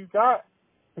 you got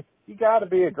to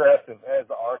be aggressive as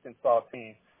the Arkansas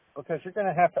team, because you're going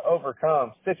to have to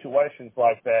overcome situations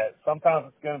like that. Sometimes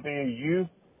it's going to be you.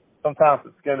 Sometimes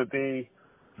it's going to be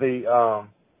the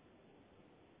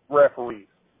referees.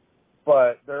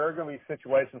 But there are going to be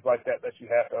situations like that you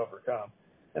have to overcome.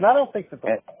 And I don't think that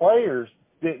the players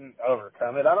didn't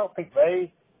overcome it. I don't think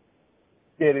they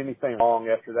did anything wrong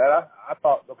after that. I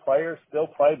thought the players still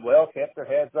played well, kept their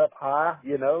heads up high,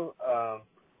 you know.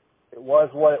 It was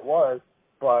what it was.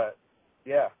 But,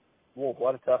 yeah, well,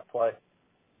 what a tough play.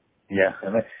 Yeah,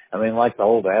 I mean, like the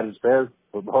old adage says,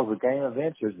 football's a game of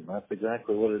inches, and that's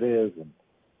exactly what it is. And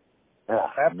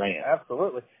man.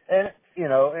 Absolutely. And, you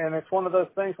know, and it's one of those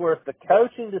things where if the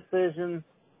coaching decisions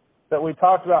that we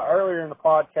talked about earlier in the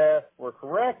podcast were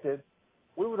corrected,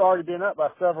 we would already been up by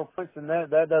several points, and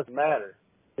that doesn't matter,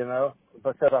 you know,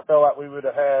 because I felt like we would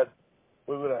have had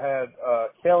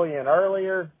Kelly in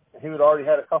earlier. He would already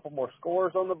had a couple more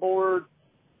scores on the board,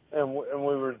 and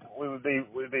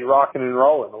we'd be rocking and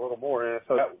rolling a little more, and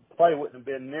so that play wouldn't have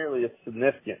been nearly as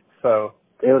significant. So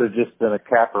it would have just been a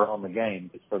capper on the game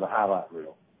just for the highlight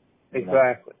reel.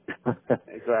 Exactly.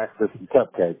 Exactly. Just a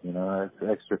cupcake, you know,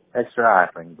 it's extra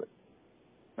icing, but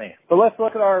man. So let's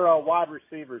look at our wide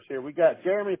receivers here. We got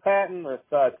Jeremy Patton with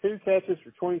 2 catches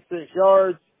for 26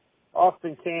 yards.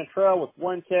 Austin Cantrell with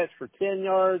 1 catch for 10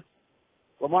 yards.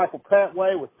 LaMichael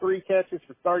Petway with 3 catches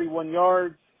for 31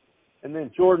 yards. And then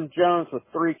Jordan Jones with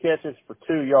 3 catches for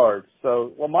 2 yards.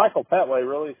 So LaMichael Petway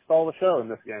really stole the show in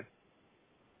this game.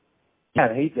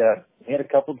 Yeah, he had a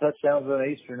couple touchdowns in the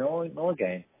Eastern Illinois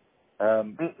game.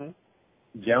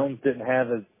 Jones didn't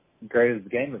have as great as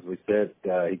game as we said.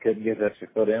 He couldn't get the extra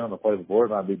foot in on the play of the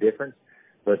board. Might be different,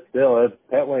 but still,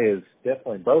 Petway is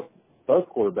definitely both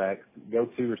quarterbacks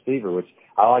go-to receiver, which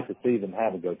I like to see them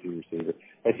have a go-to receiver.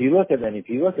 If you look at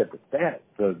the stats,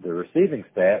 the receiving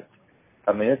stats,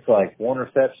 I mean, it's like 1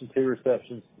 reception, 2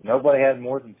 receptions. Nobody had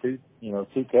more than 2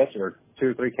 catches or 2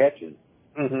 or 3 catches.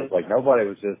 It's like nobody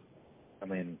was just, I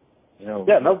mean, you know,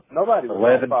 nobody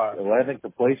was 11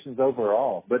 completions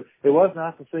overall. But it was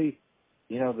nice to see,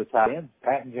 you know, the tight end,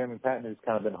 Jeremy Patton, who's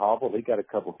kind of been hobbled. He got a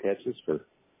couple catches for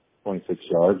 26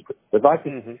 yards. But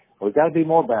we've got to be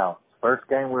more balanced. First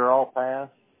game we were all pass.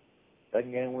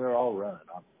 Second game we were all run.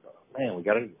 Man, we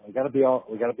got to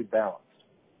be balanced.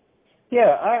 Yeah,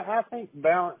 I think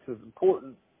balance is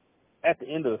important at the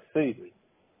end of the season.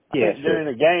 Yeah, during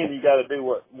a game you got to do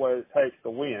what it takes to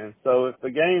win. So if the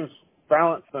games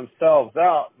balance themselves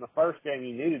out, in the first game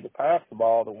you needed to pass the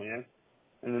ball to win,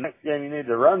 and the next game you needed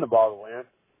to run the ball to win,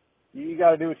 you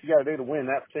got to do what you got to do to win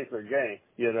that particular game,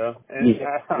 you know. And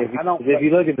if you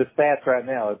look at the stats right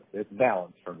now, it's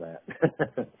balanced from that.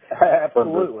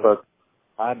 Absolutely. But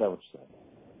I know what you're saying.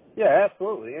 Yeah,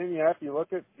 absolutely. And if you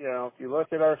look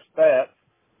at our stats,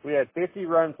 we had 50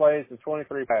 run plays and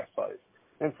 23 pass plays.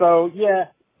 And so,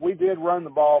 we did run the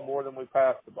ball more than we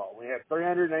passed the ball. We had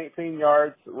 318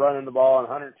 yards running the ball and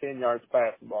 110 yards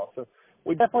passing the ball. So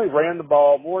we definitely ran the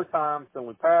ball more times than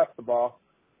we passed the ball.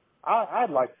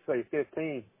 I'd like to say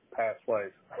 15 pass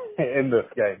plays in this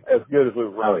game, as good as we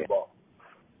run the ball.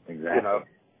 Exactly. You know?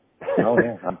 Oh,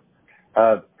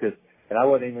 yeah. And I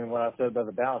wouldn't even, when I said about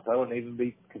the balance, I wouldn't even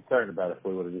be concerned about it if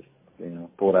we would have just,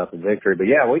 pulled out the victory. But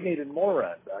yeah, we needed more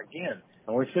runs again.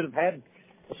 And we shouldn't even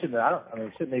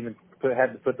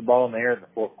had to put the ball in the air in the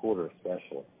fourth quarter,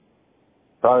 especially.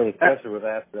 Probably especially with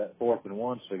that 4th and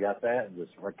 1, so we got that and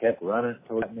just kept running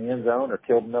until we got in the end zone or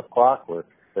killed enough clock where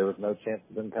there was no chance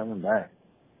of them coming back.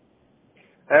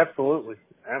 Absolutely.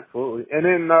 And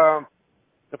then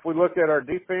if we look at our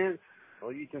defense,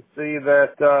 Well, you can see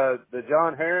that the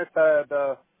John Harris had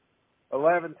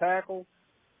 11 tackles.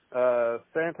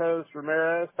 Santos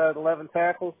Ramirez had 11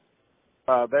 tackles.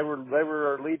 They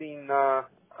were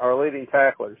our leading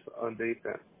tacklers on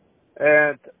defense.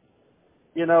 And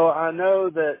you know, I know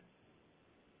that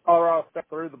Colorado State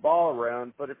threw the ball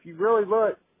around, but if you really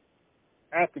look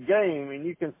at the game, and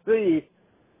you can see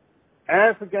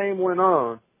as the game went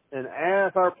on and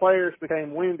as our players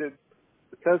became winded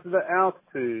because of the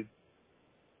altitude,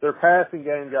 their passing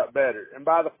game got better. And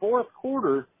by the fourth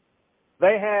quarter,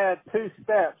 they had 2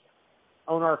 steps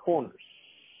on our corners.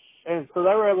 And so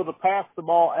they were able to pass the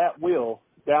ball at will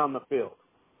down the field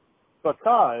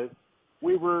because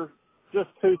we were just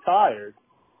too tired.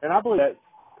 And I believe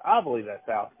that's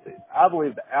altitude. I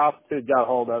believe the altitude got a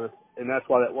hold of us, and that's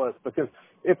what it was. Because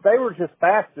if they were just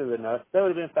faster than us, they would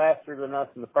have been faster than us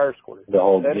in the first quarter. They'd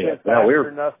have been faster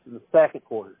than us in the second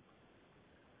quarter.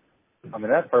 I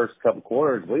mean, that first couple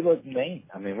quarters, we looked mean.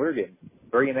 I mean, we were getting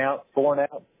 3 and out, 4 and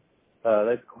out.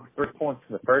 They scored 3 points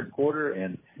in the first quarter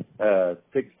and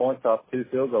 6 points off 2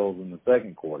 field goals in the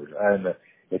second quarter. And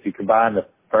if you combine the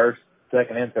first,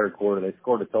 second, and third quarter, they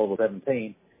scored a total of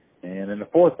 17. And in the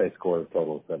fourth, they scored a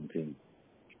total of 17.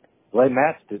 They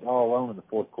matched it all alone in the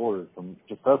fourth quarter from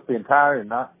just us being tired and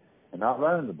not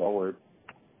running the ball, where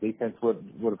defense would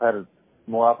have had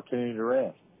more opportunity to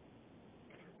rest.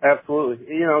 Absolutely.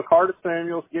 You know, Carter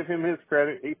Samuels, give him his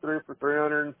credit. He threw for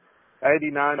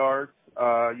 389 yards.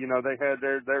 You know, they had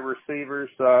their receivers,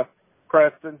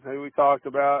 Preston, who we talked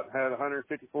about, had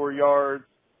 154 yards.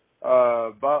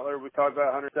 Butler, we talked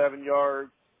about 107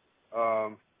 yards.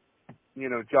 You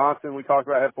know, Johnson, we talked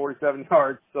about, had 47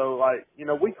 yards. So, like, you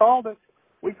know, we called it.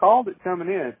 We called it coming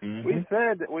in. Mm-hmm. We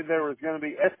said that there was going to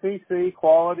be SEC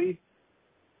quality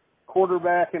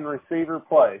quarterback and receiver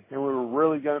play, and we were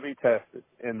really going to be tested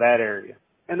in that area.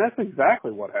 And that's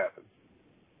exactly what happened.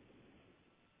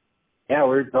 Yeah,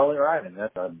 we're totally right. And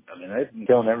that's, I mean, they've been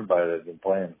killing everybody that's been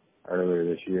playing earlier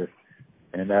this year.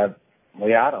 And, well,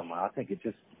 yeah, I don't know. I think it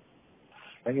just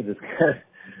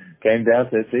came down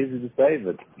to, it's easy to say,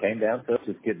 but it came down to us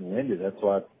just getting winded. That's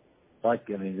why,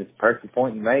 it's a perfect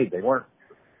point you made. They weren't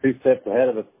 2 steps ahead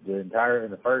of us in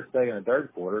the first, second, and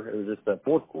third quarter. It was just that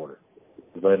fourth quarter.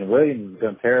 But Williams is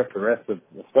going to tear up the rest of,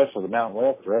 especially the Mountain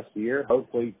West, the rest of the year.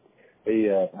 Hopefully,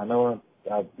 I know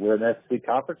we're in the SEC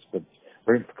conference, but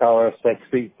rooting for Colorado State to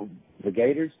beat the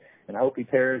Gators, and I hope he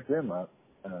tears them up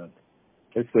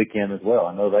this weekend as well.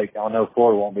 I know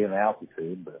Florida won't be in the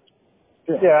altitude, but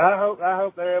yeah, I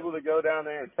hope they're able to go down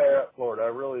there and tear up Florida. I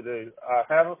really do. I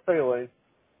have a feeling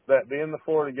that being the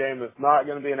Florida game is not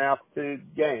going to be an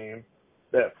altitude game,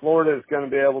 that Florida is going to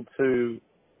be able to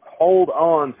hold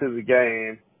on to the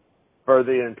game for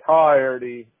the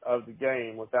entirety of the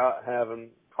game without having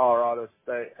Colorado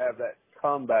State have that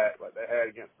comeback like they had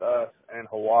against us and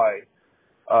Hawaii. It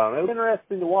was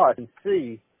interesting to watch and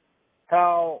see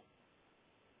how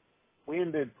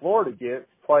winded Florida gets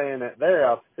playing at their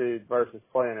altitude versus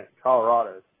playing at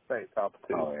Colorado State's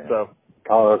altitude. Oh, yeah. So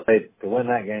Colorado State, to win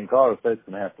that game, Colorado State's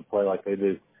going to have to play like they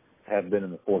have been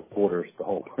in the fourth quarters the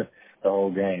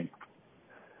whole game.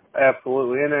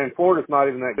 Absolutely. And then Florida's not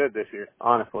even that good this year,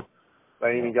 honestly. They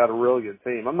ain't even got a really good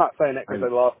team. I'm not saying that because they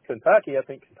lost to Kentucky. I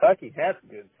think Kentucky has a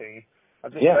good team.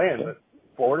 I'm just saying that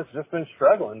Florida's just been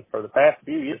struggling for the past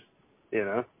few years, you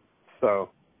know. So,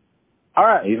 all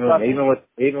right. Even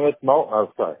with Mullen.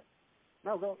 Oh, sorry.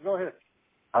 No, go ahead.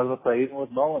 I was going to say, even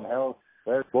with Mullen, hell,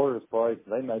 their Florida's probably,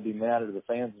 they may be mad at the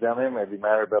fans down there, may be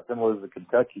mad about them losing to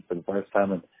Kentucky for the first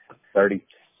time in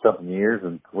 30-something years,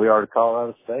 and we are to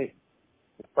Colorado State.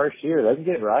 The first year, they can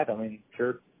get it right. I mean,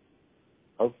 sure.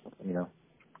 Hopefully, you know.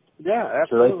 Yeah,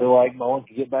 absolutely. Sure, they feel like Mullen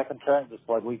can get back on track, just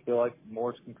like we feel like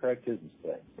Morris can correct his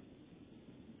mistakes.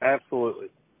 Absolutely.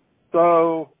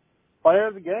 So, player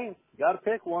of the game, got to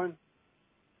pick one.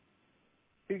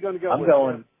 Who's going to go?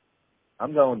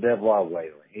 I'm going Devwah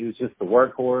Whaley. He was just the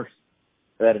workhorse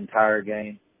that entire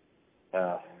game.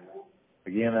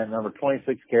 Again, that number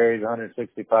 26 carries,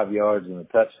 165 yards and a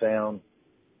touchdown.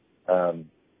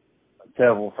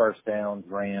 Several first downs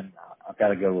ran. I've got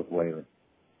to go with Whaley.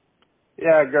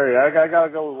 Yeah, I agree. I got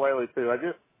to go with Whaley too.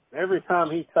 Every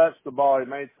time he touched the ball, he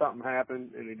made something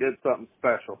happen and he did something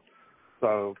special.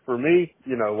 So for me,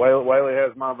 you know, Whaley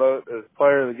has my vote as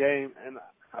player of the game. And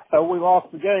I know we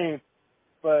lost the game,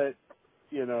 but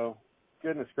you know,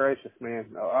 goodness gracious, man,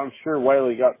 I'm sure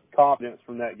Whaley got confidence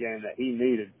from that game that he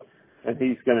needed, and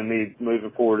he's going to need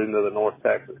moving forward into the North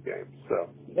Texas game. So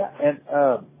yeah, and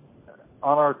on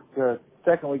our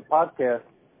second week podcast,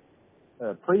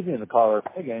 previewing the Colorado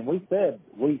State game, we said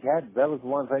that was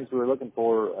one of the things we were looking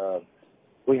for.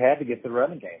 We had to get the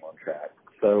running game on track.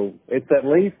 So it's at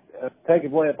least,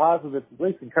 taking away a positive, it's at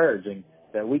least encouraging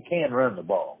that we can run the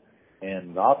ball.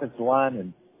 And the offensive line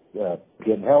and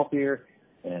getting healthier,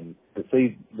 and to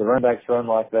see the running backs run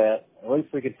like that, at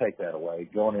least we can take that away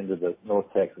going into the North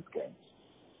Texas games.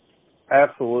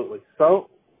 Absolutely. So,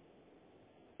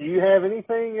 do you have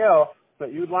anything else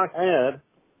that you'd like to add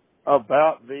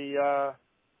about the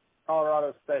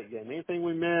Colorado State game? Anything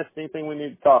we missed? Anything we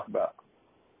need to talk about?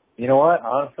 You know what?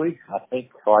 Honestly, I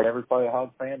think like everybody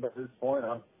Hog fan at this point,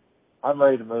 I'm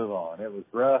ready to move on. It was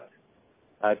rough.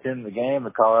 I attended the game.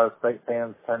 The Colorado State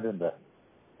fans turned into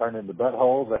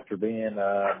buttholes after being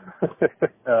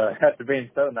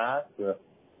so nice.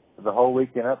 The whole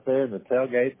weekend up there in the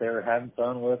tailgate, they were having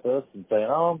fun with us and saying,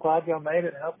 "Oh, I'm glad y'all made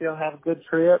it. I hope y'all have a good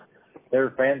trip." There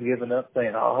were fans giving up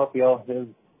saying, "Oh, I hope y'all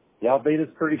beat us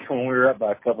pretty." When we were up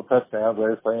by a couple touchdowns, they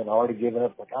were saying, already giving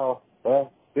up, like, "Oh,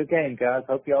 well, good game, guys.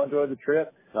 Hope y'all enjoyed the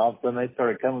trip." And all of a sudden, they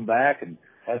started coming back and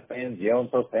had fans yelling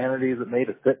profanities at me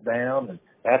to sit down. And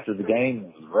after the game,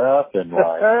 it was rough and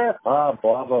like, blah,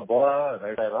 blah, blah. And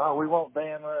they said, "Oh, we want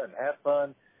Bama and have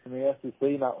fun in the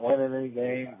SEC, not winning any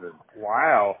games." And,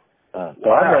 wow. So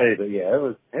I'm ready to, it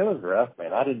was rough,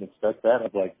 man. I didn't expect that. I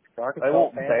was like, Arkansas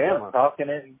fans weren't talking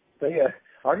and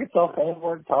Arkansas fans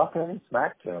weren't talking and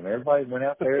smack to them. Everybody went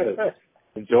out there to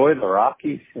enjoy the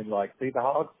Rockies and like see the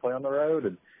Hogs play on the road,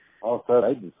 and all of a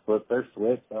sudden they just flipped their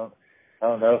switch. I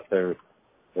don't know if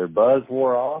their buzz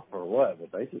wore off or what,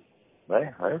 but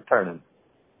they're turning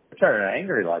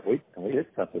angry like we did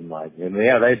something like, and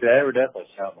they were definitely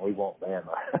shouting, "We want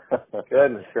Bama."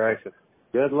 Goodness gracious.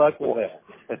 Good luck with that.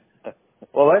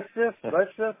 Well, let's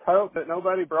just hope that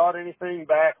nobody brought anything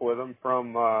back with them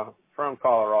from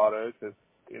Colorado, because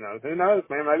who knows,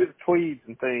 man? Maybe the tweeds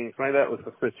and things. Maybe that was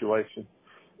the situation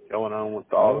going on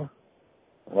with all.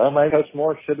 Well, maybe Coach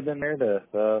Moore should have been there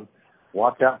to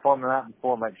watch out for them the night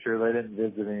before, make sure they didn't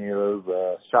visit any of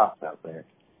those shops out there.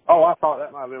 Oh, I thought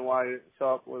that might have been why you didn't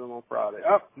show up with them on Friday.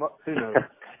 Oh, who knows?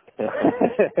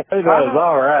 Who knows?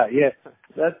 All right, yeah.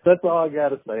 That's all I got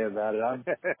to say about it.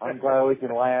 I'm glad we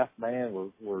can laugh, man.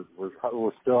 We're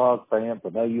still Hog fans. I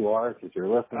know you are because you're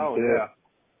listening to it.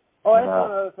 Oh, that's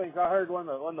one of the things I heard when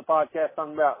the podcast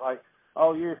talking about, like,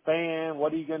 "Oh, you're a fan.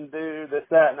 What are you going to do? This,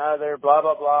 that, and other. Blah,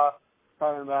 blah, blah."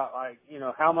 Talking about, like,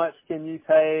 how much can you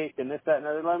take and this, that, and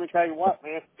other. Let me tell you what,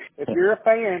 man. If you're a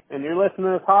fan and you're listening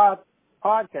to this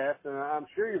podcast, and I'm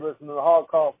sure you're listening to the Hog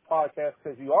Call podcast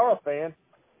because you are a fan,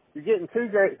 you're getting two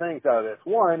great things out of this.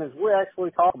 One is we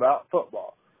actually talk about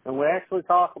football, and we actually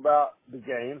talk about the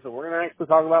games, and we're going to actually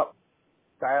talk about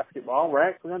basketball, and we're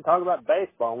actually going to talk about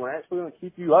baseball, and we're actually going to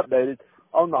keep you updated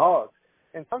on the Hogs.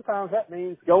 And sometimes that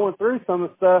means going through some of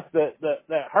the stuff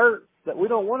that hurts, that we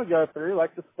don't want to go through,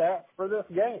 like the stats for this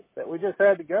game that we just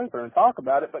had to go through and talk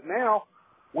about it. But now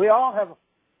we all have a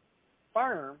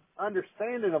firm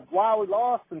understanding of why we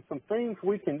lost and some things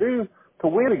we can do to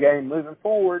win a game moving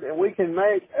forward, and we can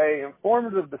make a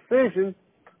informative decision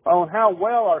on how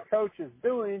well our coach is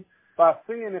doing by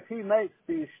seeing if he makes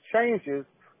these changes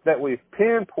that we've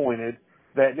pinpointed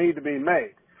that need to be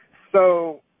made.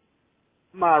 So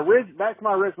back to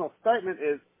my original statement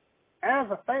is, as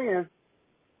a fan,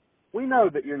 we know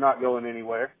that you're not going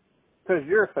anywhere because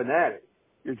you're a fanatic.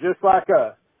 You're just like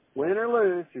us. Win or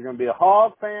lose, you're going to be a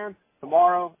Hog fan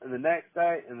tomorrow and the next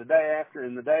day and the day after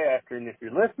and the day after. And if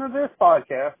you're listening to this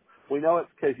podcast, we know it's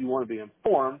because you want to be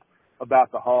informed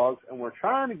about the Hogs, and we're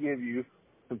trying to give you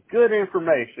some good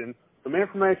information, some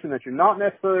information that you're not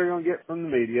necessarily going to get from the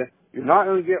media, you're not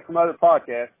going to get from other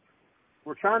podcasts.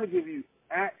 We're trying to give you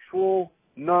actual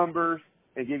numbers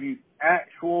and give you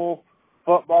actual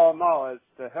football knowledge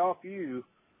to help you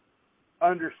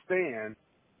understand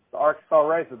the Arkansas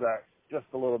Razorbacks just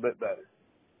a little bit better.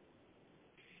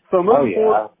 So moving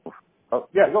forward.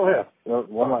 Yeah, go ahead.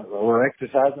 We're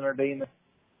exercising our demons,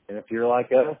 and if you're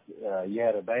like us, you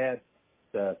had a bad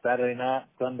Saturday night,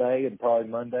 Sunday, and probably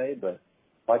Monday, but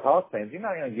like Hawks fans, you're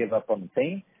not going to give up on the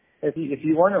team. If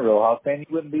you weren't a real Hawks fan,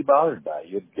 you wouldn't be bothered by it.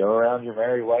 You'd go around your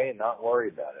merry way and not worry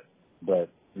about it. But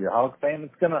you're a Hawks fan,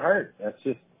 it's going to hurt. That's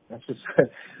just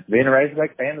being a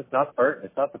Razorback fan. It's not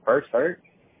the first hurt.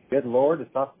 Good Lord,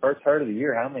 it's not the first hurt of the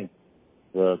year.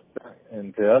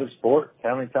 And to other sports,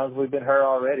 how many times have we been hurt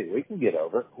already? We can get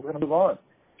over it. We're going to move on,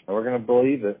 and we're going to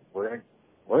believe that we're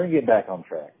going to get back on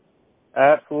track.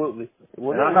 Absolutely.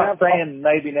 And I'm not saying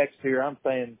maybe next year. I'm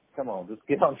saying, come on, just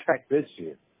get on track this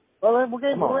year. Well, then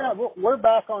we're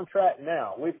back on track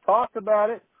now. We've talked about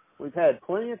it. We've had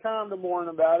plenty of time to mourn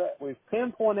about it. We've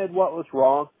pinpointed what was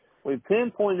wrong. We've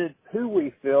pinpointed who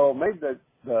we feel made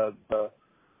the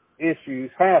issues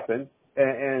happen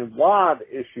and why the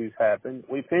issues happened.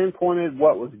 We pinpointed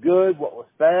what was good, what was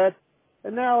bad,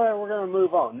 And now we're going to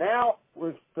move on. Now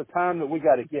was the time that we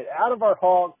got to get out of our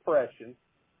hog pression,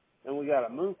 and we got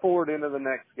to move forward into the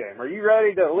next game. Are you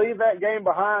ready to leave that game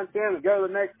behind, Tim, and go to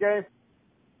the next game?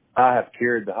 I have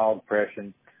cured the hog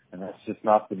depression, and that's just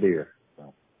not the beer.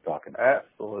 So, talking.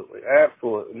 Absolutely.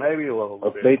 Maybe a little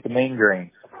bit. Let's beat the Mean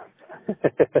Green.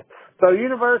 So,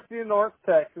 University of North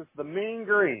Texas, the Mean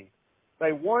Green,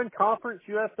 they won Conference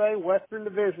USA Western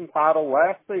Division title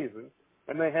last season,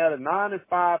 and they had a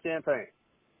 9-5 campaign.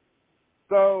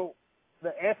 So,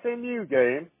 the SMU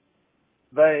game,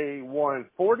 they won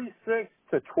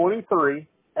 46-23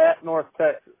 at North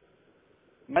Texas.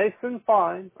 Mason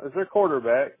Fine as their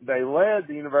quarterback. They led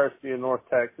the University of North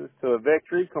Texas to a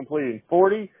victory, completing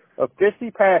 40 of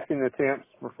 50 passing attempts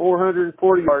for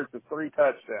 440 yards and 3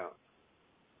 touchdowns.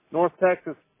 North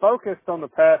Texas focused on the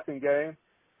passing game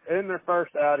in their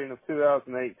first outing of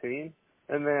 2018,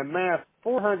 and they amassed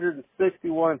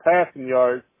 461 passing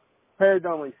yards compared to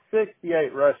only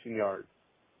 68 rushing yards.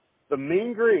 The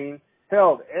Mean Green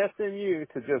held SMU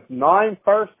to just 9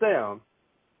 first downs,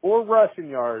 4 rushing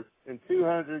yards, and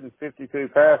 252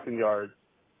 passing yards.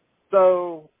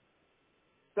 So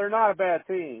they're not a bad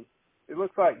team. It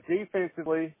looks like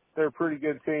defensively they're a pretty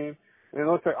good team, and it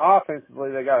looks like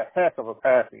offensively they got a heck of a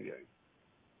passing game.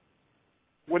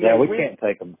 We can't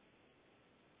take them.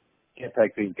 Can't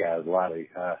take these guys lightly.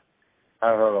 I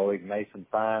heard of League Mason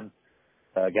Fine,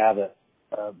 a guy that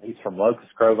he's from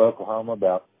Locust Grove, Oklahoma,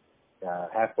 about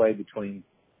halfway between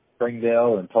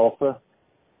Springdale and Tulsa.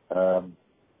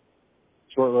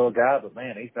 Short little guy, but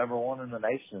man, he's number 1 in the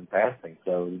nation in passing.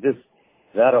 So just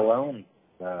that alone,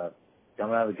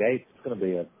 coming out of the gates, it's going to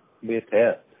be a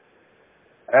test.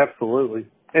 Absolutely.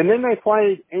 And then they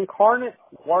played Incarnate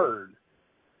Word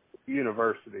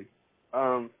University.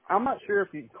 I'm not sure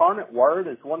if Incarnate Word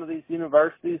is one of these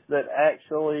universities that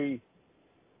actually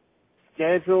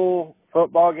schedule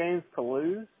football games to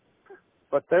lose,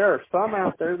 but there are some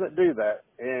out there that do that.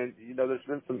 And, there's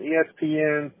been some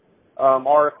ESPN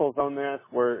articles on this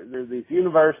where there's these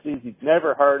universities, you've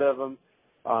never heard of them.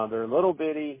 They're little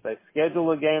bitty. They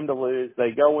schedule a game to lose.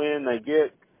 They go in, they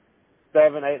get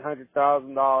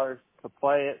 $700,000-$800,000 to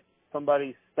play at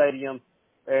somebody's stadium,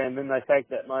 and then they take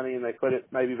that money and they put it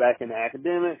maybe back into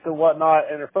academics or whatnot,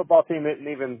 and their football team isn't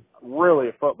even really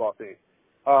a football team.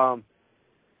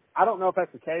 I don't know if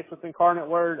that's the case with Incarnate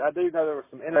Word. I do know there were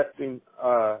some interesting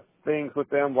things with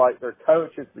them, like their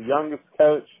coach is the youngest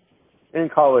coach in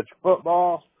college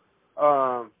football.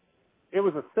 It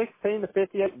was a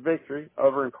 16-58 victory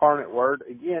over Incarnate Word,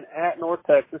 again at North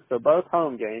Texas, so both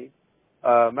home games.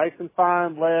 Mason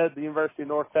Fine led the University of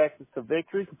North Texas to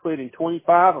victory, completing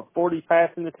 25 of 40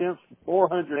 passing attempts for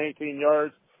 418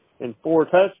 yards and 4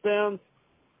 touchdowns.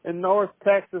 And North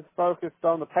Texas focused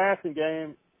on the passing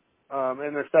game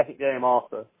in their second game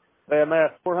also. They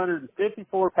amassed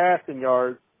 454 passing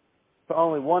yards to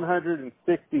only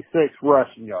 166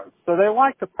 rushing yards. So they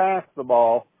like to pass the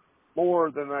ball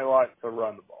more than they like to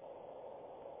run the ball.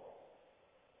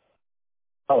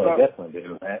 Oh, they definitely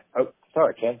do. Oh,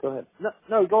 sorry, Ken, go ahead.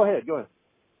 No, go ahead.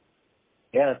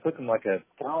 Yeah, it's looking like kind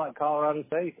of like Colorado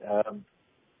State.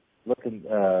 Looking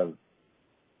for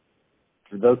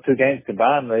those two games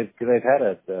combined, they've had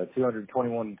a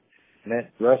 221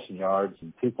 net rushing yards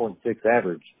and 2.6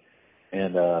 average,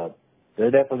 and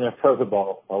they're definitely going to throw the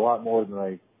ball a lot more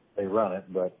than they run it,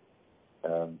 but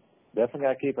definitely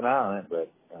got to keep an eye on it.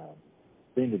 But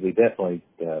seem to be definitely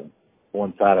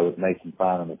one-sided with Mason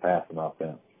Fine on the passing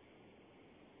offense.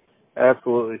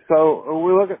 Absolutely. So when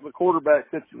we look at the quarterback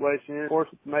situation, of course,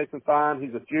 it's Mason Fine.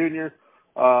 He's a junior.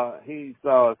 He's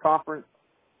Conference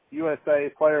USA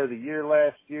Player of the Year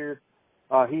last year.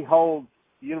 He holds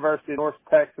University of North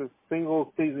Texas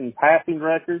single-season passing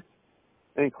records,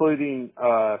 including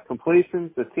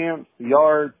completions, attempts,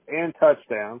 yards, and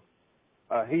touchdowns.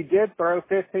 He did throw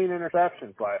 15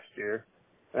 interceptions last year,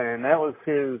 and that was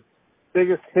his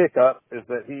biggest hiccup, is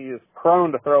that he is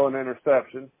prone to throw an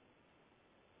interception.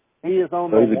 He is on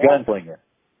he's a gunslinger.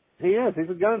 He is. He's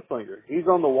a gunslinger. He's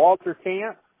on the Walter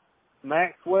Camp,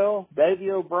 Maxwell,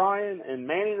 Davey O'Brien, and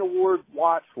Manning Award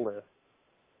watch list.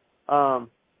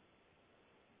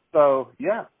 So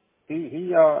yeah,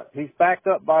 he's backed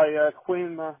up by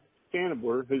Quinn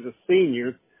Scannabler, who's a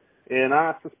senior, and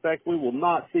I suspect we will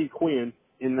not see Quinn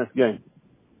in this game.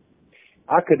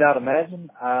 I could not imagine,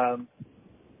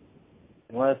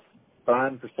 unless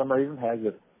Fine for some reason has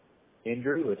an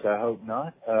injury, which I hope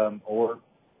not,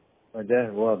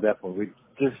 definitely.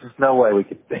 There's just no way we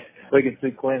could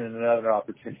see Quinn in another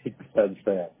opportunity besides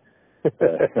that.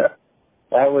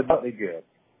 That would not be good.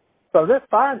 So this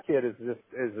Fine kid is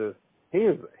a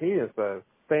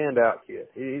standout kid.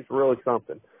 He's really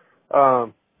something.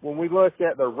 When we look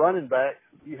at the running backs,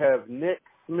 you have Nick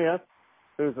Smith,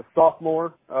 who's a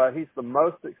sophomore. He's the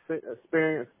most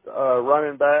experienced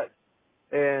running back,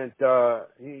 and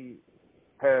he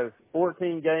has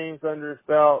 14 games under his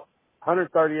belt,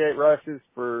 138 rushes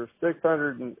for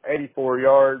 684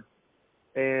 yards,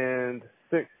 and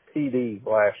 6 TDs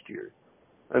last year.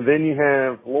 And then you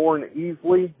have Lauren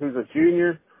Easley, who's a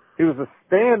junior. He was a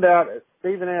standout at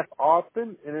Stephen F.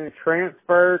 Austin, and then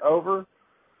transferred over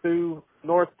to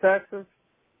North Texas.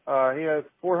 He has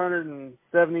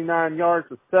 479 yards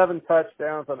with 7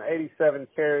 touchdowns on 87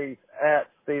 carries at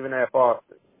Stephen F.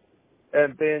 Austin.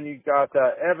 And then you got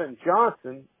Evan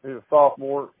Johnson, who's a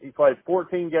sophomore. He played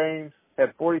 14 games,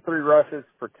 had 43 rushes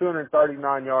for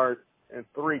 239 yards and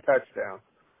 3 touchdowns.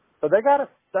 So they got a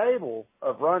stable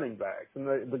of running backs. And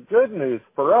the good news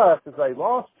for us is they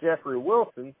lost Jeffrey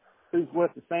Wilson, who's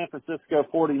with the San Francisco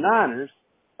 49ers,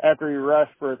 after he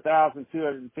rushed for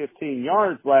 1,215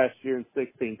 yards last year and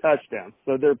 16 touchdowns.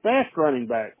 So their best running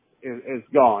back is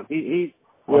gone. He's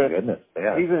oh, goodness,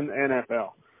 yeah. He's in the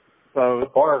NFL.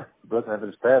 So far, looking at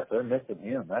his stats, they're missing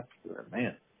him. That's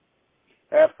man.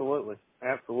 Absolutely.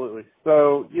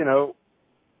 So,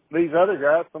 these other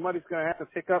guys, somebody's going to have to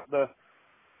pick up the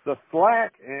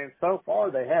slack, and so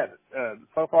far they haven't.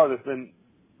 So far there's been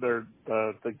the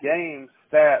game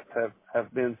stats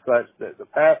have been such that the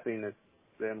passing has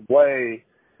been way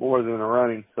more than the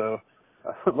running. So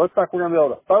it looks like we're going to be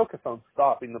able to focus on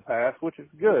stopping the pass, which is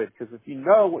good, because if you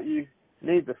know what you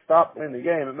need to stop in the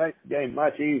game, it makes the game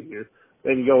much easier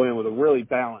than you go in with a really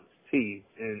balanced team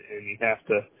and you have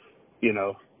to,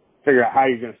 figure out how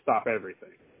you're going to stop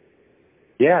everything.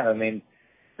 Yeah, I mean,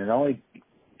 and the only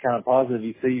kind of positive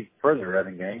you see for the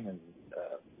running game is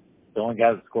the only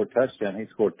guy that scored touchdown, he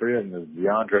scored 3 of them, is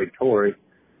DeAndre Torrey.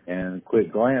 And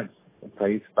quick glance,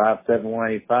 he's 5'7",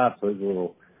 185, so he's a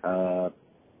little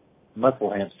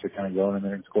muscle hamster kind of going in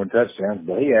there and scoring touchdowns.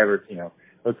 But he averaged,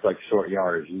 looks like short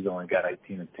yardage. He's only got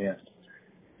 18 attempts.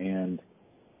 And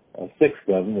 6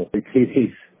 of them with 3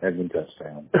 TDs have been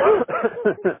touchdowns.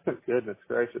 Goodness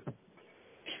gracious.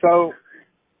 So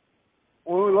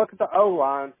when we look at the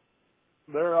O-line,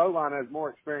 their O-line has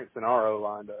more experience than our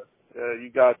O-line does. You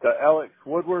got Alex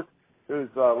Woodward, who's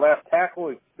left tackle.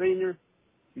 He's a senior.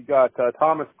 You got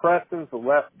Thomas Preston, the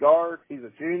left guard. He's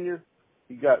a junior.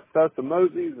 You got Sosa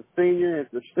Mosey, who's a senior.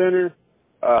 He's the center.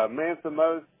 Mansa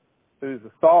Mose, who's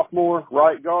a sophomore,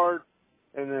 right guard.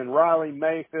 And then Riley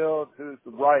Mayfield, who's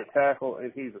the right tackle,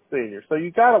 and he's a senior. So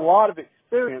you got a lot of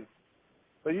experience,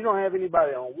 but you don't have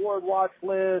anybody on award watch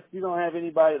list. You don't have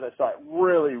anybody that's like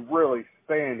really, really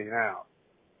standing out.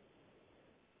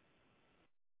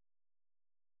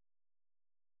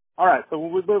 All right, so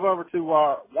when we move over to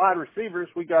wide receivers,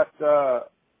 we got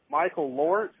Michael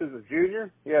Lawrence, who's a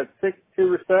junior. He had 62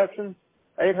 receptions,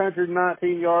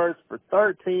 819 yards for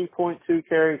 13.2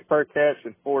 carries per catch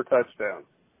and 4 touchdowns.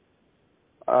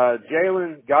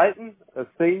 Jalen Guyton, a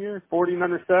senior, 49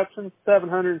 receptions,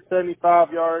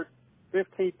 775 yards,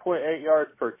 15.8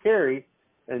 yards per carry,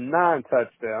 and 9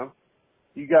 touchdowns.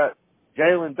 You got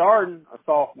Jalen Darden, a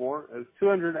sophomore, has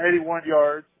 281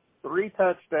 yards, 3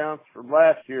 touchdowns from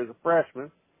last year as a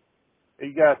freshman.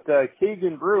 You got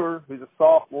Keegan Brewer, who's a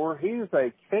sophomore. He's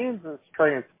a Kansas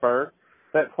transfer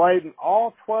that played in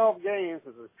all 12 games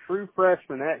as a true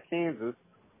freshman at Kansas,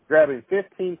 grabbing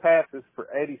 15 passes for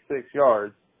 86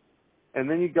 yards. And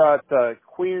then you got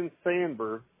Quinn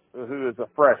Sandberg, who is a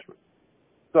freshman.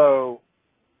 So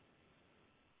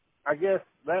I guess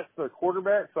that's the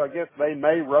quarterback, so I guess they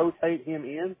may rotate him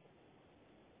in.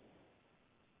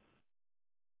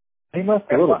 He must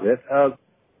a little bit.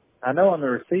 I know on the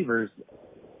receivers,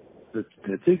 the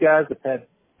 2 guys that had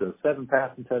the 7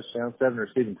 passing touchdowns, 7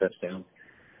 receiving touchdowns,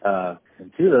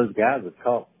 and 2 of those guys have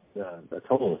caught a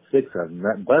total of 6 of them.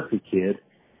 That Bussey kid,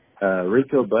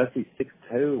 Rico Bussey,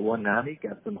 6'2", 190,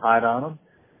 got some height on him.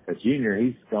 A junior,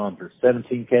 he's gone for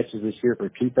 17 catches this year for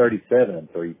 237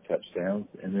 and 3 touchdowns.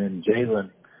 And then Jalen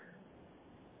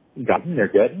Guyton,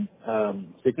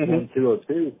 6'1",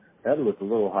 202, that was a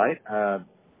little height.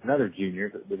 Another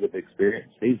junior with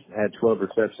experience. He's had 12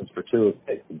 receptions for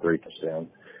 206 and 3 touchdowns.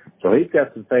 So he's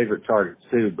got some favorite targets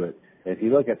too, but if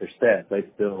you look at their stats, they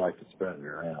still like to spread it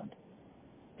around.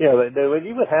 Yeah, they do, and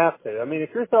you would have to. I mean,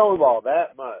 if you're throwing the ball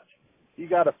that much, you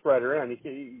got to spread around.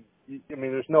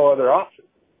 There's no other option.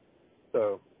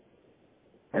 So,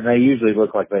 and they usually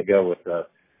look like they go with a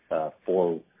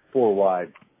four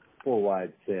wide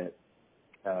set.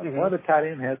 One of the tight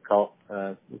end has caught.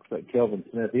 Looks like Kelvin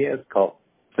Smith. He has caught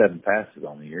 7 passes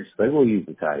on the year, so they will use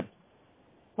the tight end.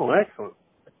 Oh, excellent.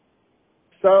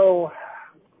 So,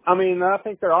 I mean, I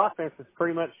think their offense is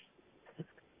pretty much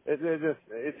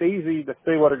it's easy to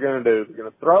see what they're going to do. They're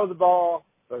going to throw the ball,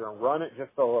 they're going to run it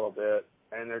just a little bit,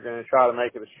 and they're going to try to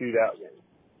make it a shootout game.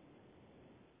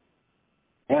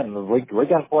 And we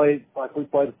got to play like we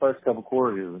played the first couple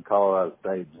quarters in Colorado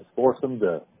State. Just force them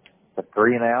to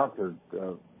 3 and out, or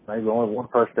maybe only one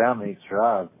first down in each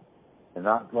drive, and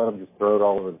not let them just throw it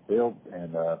all over the field.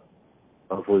 And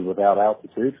hopefully, without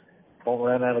altitude, won't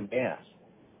run out of gas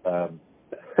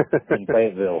in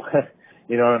Fayetteville.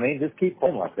 You know what I mean? Just keep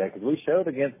playing like that, because we showed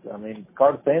against. I mean,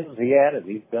 Carter Sanders, he had it.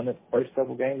 He's done it the first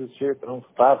couple games this year, thrown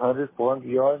 500, 400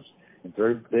 yards, and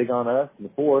threw big on us in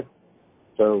the fourth.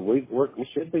 So we've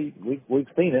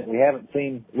seen it. We haven't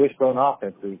seen wishbone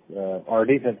offenses. Our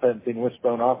defense hasn't seen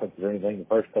wishbone offenses or anything the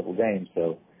first couple of games.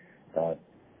 So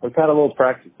we've had a little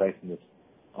practice facing this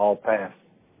all pass,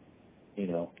 you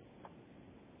know.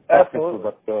 Absolutely.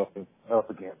 Up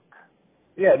against.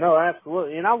 Yeah, no,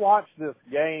 absolutely. And I watched this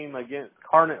game against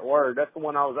Garnet Word. That's the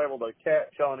one I was able to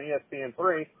catch on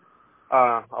ESPN3.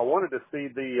 I wanted to see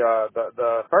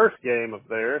the first game of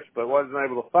theirs, but wasn't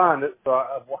able to find it, so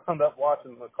I wound up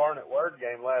watching the Garnet Word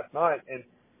game last night. And,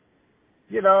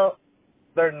 you know,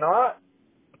 they're not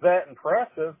that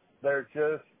impressive. They're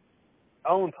just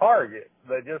on target.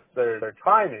 Their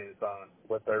timing is on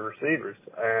with their receivers.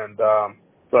 And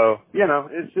so, you know,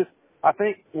 it's just I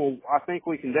think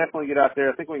we can definitely get out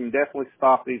there. I think we can definitely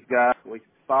stop these guys. We can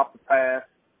stop the pass.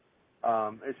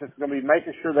 It's just going to be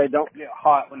making sure they don't get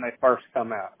hot when they first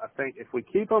come out. I think if we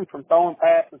keep them from throwing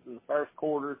passes in the first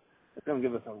quarter, it's going to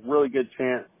give us a really good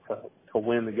chance to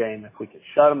win the game if we can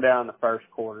shut them down in the first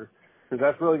quarter, because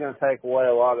that's really going to take away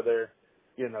a lot of their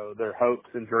hopes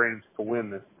and dreams to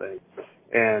win this thing.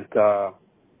 And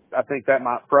I think that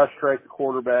might frustrate the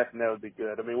quarterback, and that would be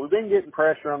good. I mean, we've been getting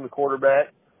pressure on the quarterback,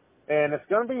 and it's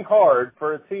going to be hard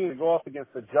for a team to go up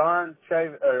against the John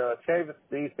Chavis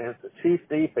defense, the Chiefs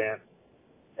defense,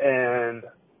 and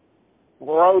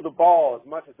throw the ball as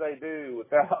much as they do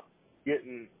without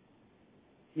getting,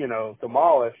 you know,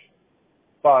 demolished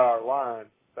by our line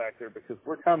back there, because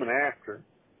we're coming after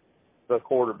the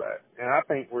quarterback. And I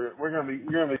think you're going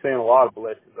to be seeing a lot of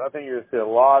blitzes. I think you're going to see a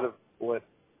lot of blitzes.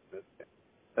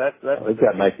 That's we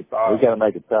got to make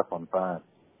it tough on Fine.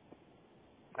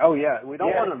 Oh yeah, we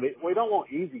don't want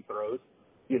easy throws.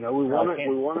 You know, we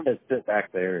want to sit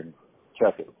back there and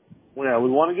chuck it. Yeah, we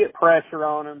want to get pressure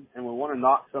on him, and we want to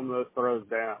knock some of those throws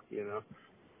down. You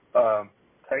know,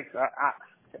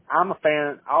 I'm a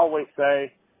fan. I always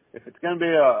say, if it's going to be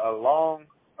a long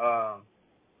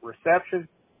reception,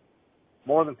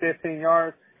 more than 15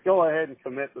 yards, go ahead and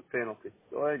commit the penalty.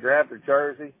 Go ahead, grab the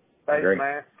jersey, face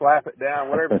mask, slap it down,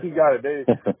 whatever you got to do.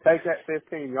 Take that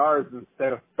 15 yards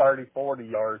instead of 30, 40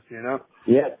 yards, you know?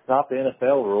 Yeah, it's not the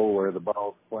NFL rule where the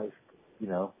ball's placed, you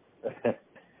know,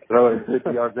 throw it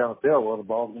 50 yards down the field. Well, the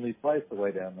ball's going to be placed the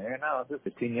way down there. No, it's just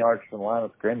 15 yards from the line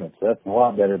of scrimmage. So that's a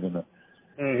lot better than a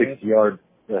 6-yard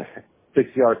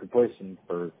completion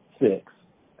for 6.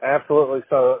 Absolutely.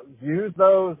 So use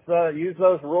those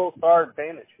rules to our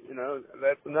advantage. You know,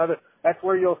 that's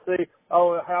where you'll see,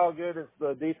 how good is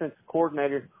the defensive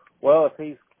coordinator? Well, if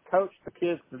he's coached the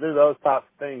kids to do those types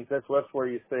of things, that's where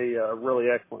you see a really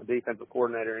excellent defensive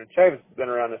coordinator. And Chavis has been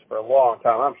around this for a long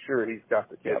time. I'm sure he's got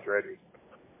the kids ready.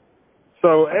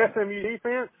 So SMU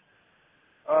defense,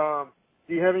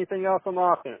 do you have anything else on the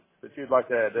offense that you'd like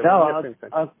to add? No,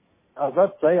 I was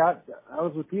about to say, I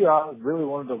was with you. I really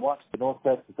wanted to watch the North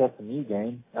Texas SMU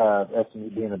game, SMU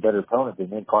being a better opponent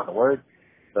than Incarnate Word.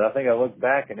 But I think I looked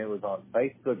back and it was on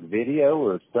Facebook video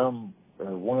or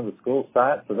one of the school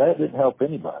sites, so that didn't help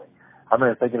anybody. I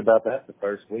remember thinking about that the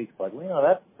first week. Like, well, you know,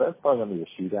 that's probably going to be a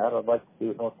shootout. I'd like to see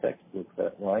what North Texas looks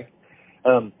like.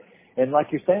 And like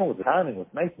you're saying with the timing,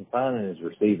 with Mason Fine and his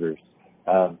receivers,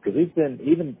 because he's been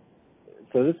even.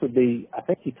 So this would be, I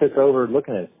think he took over,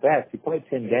 looking at his stats, he played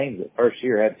 10 games the first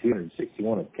year, had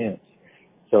 261 attempts.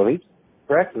 So this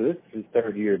is his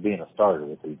third year being a starter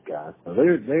with these guys. So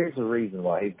there's a reason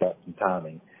why he's got some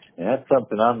timing. And that's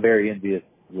something I'm very envious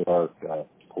with our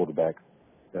quarterbacks.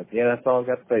 But yeah, that's all I've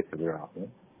got to say for their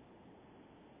offense.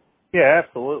 Yeah,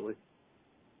 absolutely.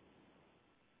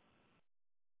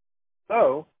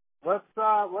 So let's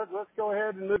go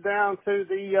ahead and move down to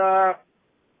the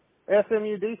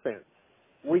SMU defense.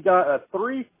 We got a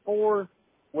 3-4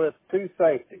 with 2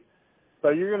 safeties. So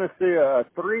you're going to see a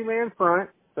 3-man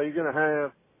front. So you're going to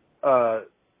have a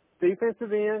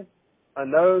defensive end, a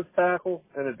nose tackle,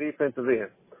 and a defensive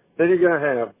end. Then you're going to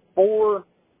have 4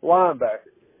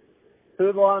 linebackers. 2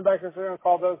 of the linebackers are going to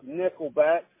call those nickel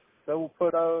backs. They will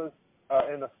put those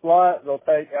in the slot. They'll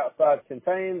take outside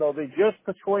contain. They'll be just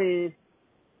between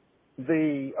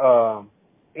the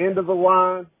end of the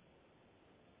line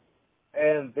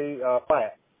and the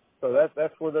flat. So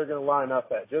that's where they're going to line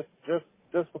up at.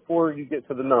 Just before you get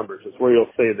to the numbers is where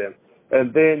you'll see them.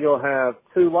 And then you'll have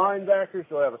two linebackers.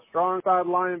 You'll have a strong side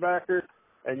linebacker,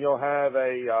 and you'll have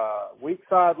a weak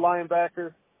side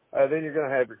linebacker. Then you're going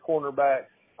to have your cornerbacks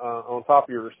on top of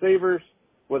your receivers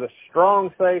with a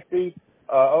strong safety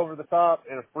over the top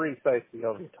and a free safety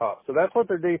over the top. So that's what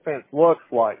their defense looks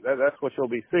like. That's what you'll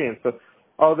be seeing. So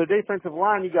the defensive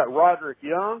line, you got Roderick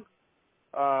Young.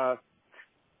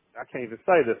 I can't even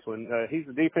say this one. He's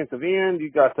a defensive end. You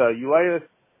got Ulysses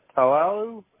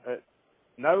Talalu at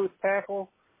nose tackle.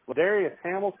 Darius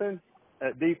Hamilton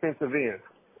at defensive end.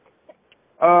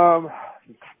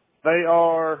 They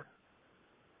are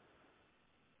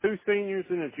two seniors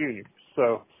and a junior.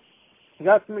 So you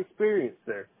got some experience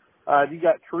there. You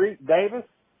got Tariq Davis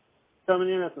coming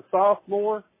in as a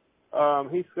sophomore.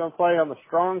 He's going to play on the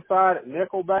strong side at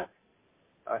nickelback.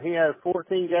 He has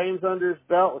 14 games under his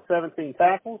belt with 17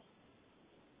 tackles.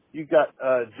 You got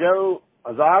Joe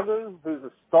Azagu, who's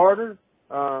a starter,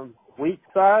 weak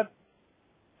side.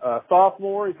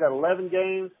 Sophomore, he's got 11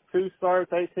 games, 2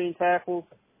 starts, 18 tackles,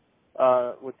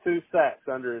 with 2 sacks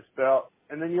under his belt.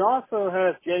 And then you also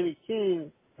have Jamie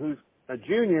King, who's a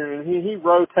junior, and he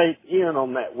rotates in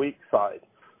on that weak side.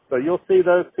 So you'll see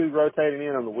those two rotating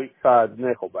in on the weak side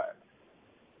nickelback.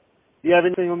 Do you have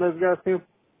anything on those guys, Tim?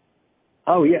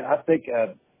 Oh yeah, I think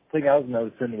I was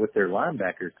noticing with their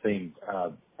linebackers team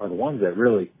are the ones that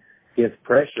really give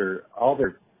pressure. All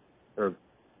their, or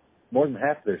more than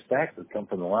half of their sacks have come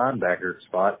from the linebacker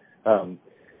spot.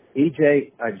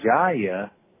 EJ Ajaya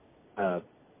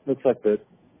looks like the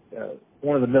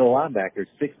one of the middle linebackers,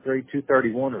 6'3",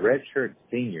 231, a redshirt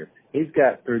senior. He's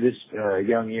got through this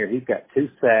young year, he's got 2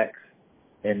 sacks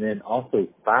and then also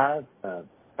 5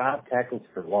 tackles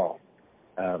for loss.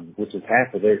 Which is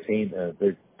half of their team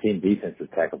defensive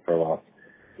tackle for loss.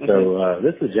 Mm-hmm. So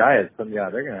this is Jaya, some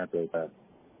guy they're going to have to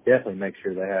definitely make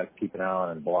sure they keep an eye on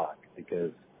and block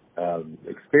because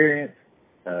experience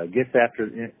gets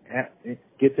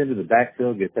into the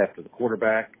backfield, gets after the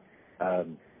quarterback.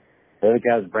 The other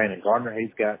guy's Brandon Gardner.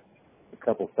 He's got a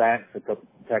couple sacks, a couple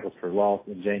tackles for loss,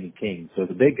 and Jamie King. So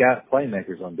the big guys,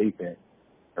 playmakers on defense,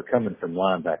 are coming from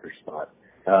linebacker spot.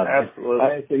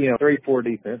 Absolutely. 3-4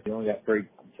 defense. You only got 3,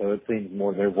 so it seems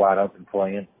more they're wide open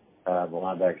playing. The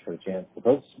linebackers have a chance. But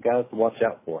those guys to watch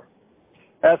out for.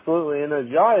 Absolutely. And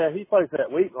Ajaya, he plays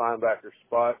that weak linebacker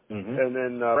spot. Mm-hmm. And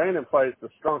then Brandon plays the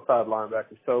strong side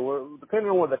linebacker. So depending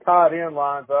on where the tight end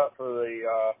lines up for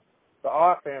the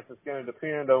offense, is going to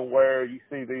depend on where you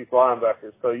see these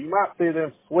linebackers. So you might see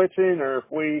them switching, or if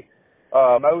we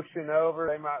motion over,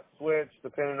 they might switch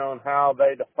depending on how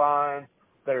they define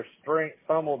their strength.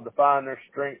 Some will define their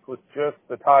strength with just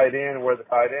the tight end, where the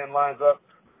tight end lines up.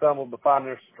 Some will define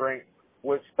their strength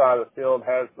which side of the field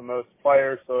has the most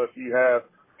players. So if you have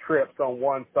trips on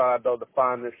one side, they'll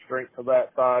define their strength to that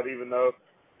side, even though,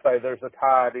 say, there's a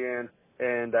tight end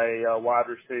and a wide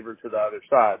receiver to the other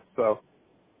side. So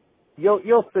you'll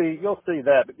see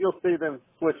that, but you'll see them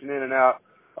switching in and out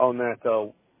on that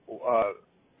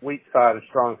weak side and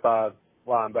strong side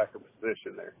linebacker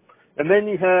position there. And then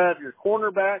you have your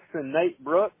cornerbacks and Nate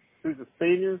Brooks, who's a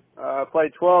senior,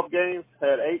 played 12 games,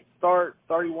 had 8 starts,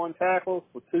 31 tackles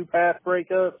with 2 pass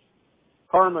breakups.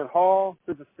 Carmen Hall,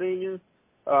 who's a senior,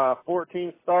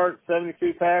 14 starts,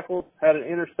 72 tackles, had an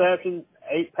interception,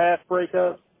 8 pass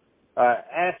breakups.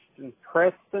 Ashton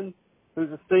Preston, who's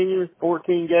a senior,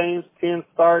 14 games, 10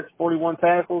 starts, 41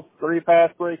 tackles, 3 pass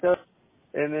breakups.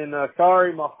 And then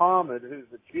Kari Muhammad, who's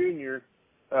a junior,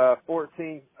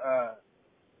 14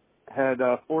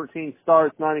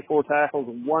 starts, 94 tackles,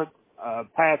 and 1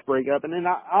 pass breakup. And then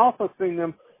I also seen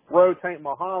them rotate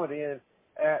Muhammad in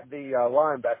at the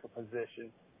linebacker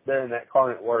position there in that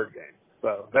Carnet Word game.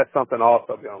 So that's something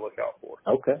also going to look out for.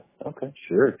 Okay,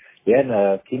 sure. Yeah,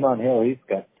 and Keemon Hill, he's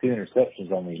got 2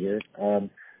 interceptions on the year.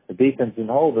 The defense in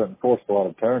whole doesn't force a lot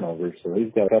of turnovers, so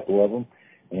he's got a couple of them.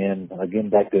 And again,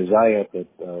 back to Zaya at the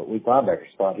weak linebacker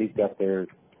spot, he's got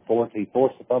he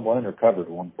forced a fumble and recovered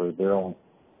one for their own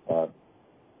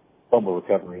fumble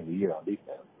recovery of the year on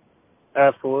defense.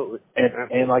 Absolutely.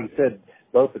 And like you said,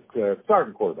 both the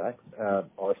starting quarterbacks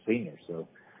are seniors, so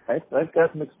they've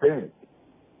got some experience.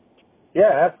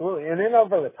 Yeah, absolutely. And then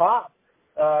over the top,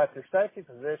 at their safety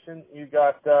position, you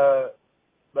got the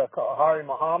Hari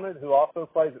Muhammad, who also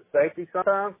plays at safety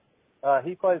sometimes.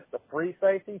 He plays the free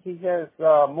safety. He has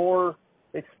more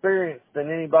experience than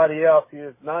anybody else. He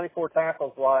has 94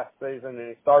 tackles last season, and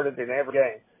he started in every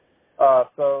game.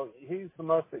 So he's the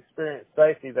most experienced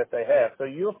safety that they have. So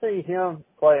you'll see him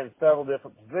play in several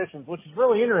different positions, which is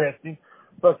really interesting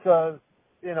because,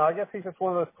 I guess he's just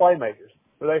one of those playmakers.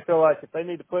 where they feel like if they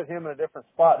need to put him in a different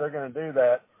spot, they're going to do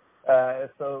that.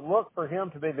 So look for him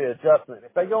to be the adjustment.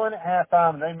 If they go in at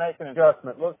halftime and they make an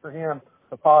adjustment, look for him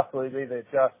to possibly be the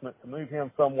adjustment to move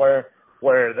him somewhere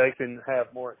where they can have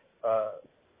more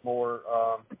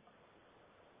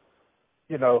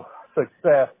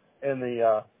success in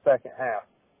the second half.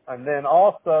 And then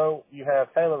also you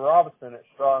have Taylor Robinson at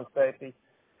strong safety,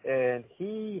 and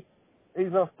he's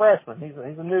a freshman.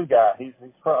 He's a new guy. He's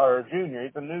or a junior.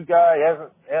 He's a new guy. He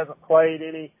hasn't played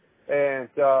any, and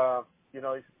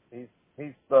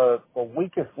he's the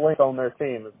weakest link on their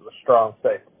team is the strong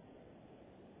safety.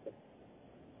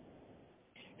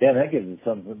 Yeah, that gives us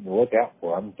something to look out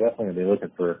for. I'm definitely going to be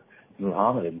looking for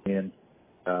Muhammad and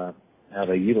how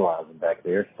they utilize him back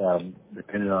there,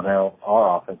 depending on how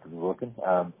our offense is looking,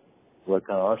 what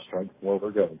kind of our strengths, what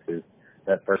we're going to,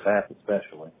 that first half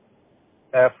especially.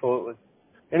 Absolutely.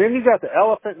 And then you got the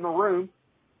elephant in the room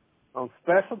on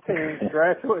special teams,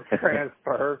 graduate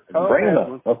transfer. Bring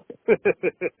him up.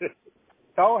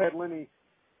 Cole Hedlund,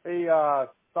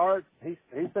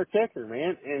 he's their kicker,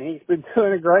 man, and he's been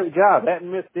doing a great job. Hasn't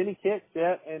missed any kicks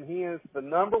yet, and he is the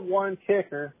number one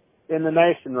kicker in the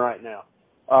nation right now.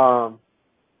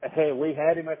 Hey, we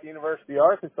had him at the University of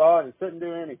Arkansas and couldn't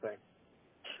do anything.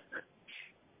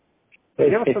 So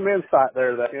give us some insight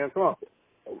there, Tim. Come on.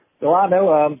 Well, I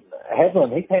know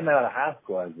Hedlund, he came out of high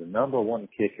school as the number one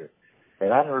kicker.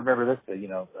 And I remember this,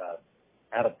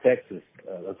 out of Texas.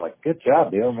 It's like, good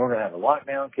job, Dylan. We're going to have a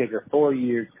lockdown kicker, 4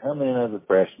 years, come in as a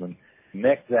freshman,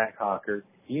 next Zach Hawker.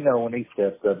 You know, when he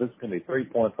steps up, it's going to be 3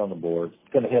 points on the board.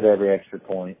 It's going to hit every extra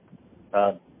point.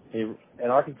 In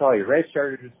Arkansas, he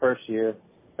redshirted his first year.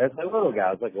 As a little guy,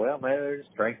 I was like, well, maybe they're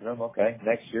just strengthening him. Okay,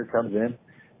 next year comes in,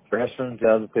 freshman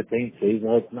 2015 season.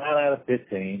 Well, it's 9 out of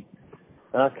 15.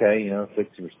 Okay,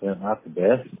 60%, not the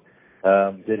best.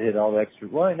 Did hit all the extra.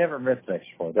 Well, he never missed an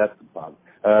extra point. That's the problem.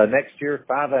 Next year,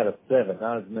 5 out of 7,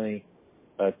 not as many.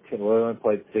 We only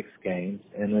played 6 games.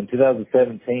 And then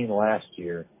 2017, last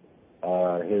year,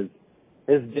 his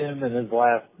gym and his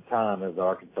last time as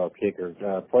Arkansas kicker,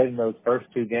 played in those first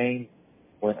 2 games,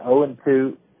 went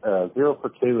 0-2, 0 for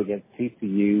 2 against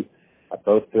TCU.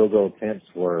 Both field goal attempts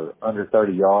were under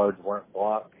 30 yards, weren't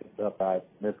blocked, up I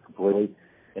missed completely.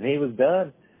 And he was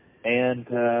done. And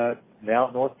now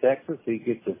at North Texas, he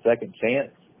gets a second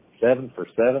chance, 7 for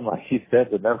 7, like you said,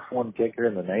 the number one kicker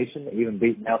in the nation, even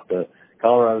beating out the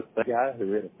Colorado State guy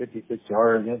who hit a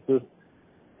 56-yarder against us.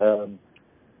 And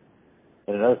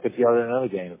another 50-yarder in another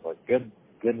game. It's like,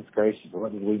 goodness gracious,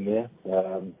 what did we miss?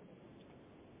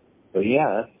 But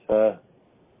yeah, that's,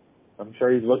 I'm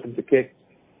sure he's looking to kick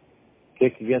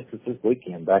against us this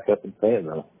weekend, back up in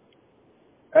Fayetteville.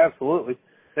 Absolutely.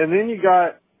 And then you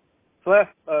got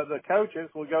the coaches.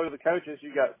 We'll go to the coaches.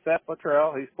 You got Seth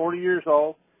Luttrell. He's 40 years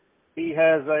old. He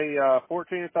has a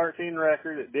 14-13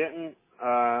 record at Denton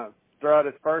throughout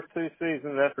his first 2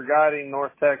 seasons after guiding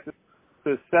North Texas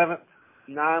to his 7th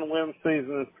 9-win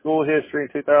season in school history in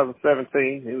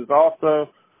 2017. He was also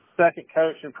second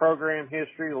coach in program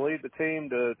history to lead the team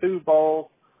to 2 bowls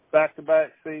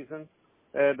back-to-back seasons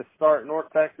and to start North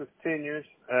Texas tenures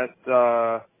at,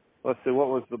 what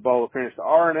was the bowl appearance? The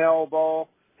R&L Bowl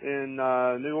in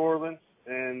New Orleans,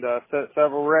 and set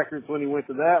several records when he went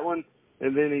to that one.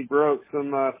 And then he broke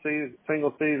some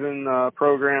single-season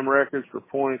program records for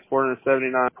points,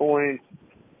 479 points,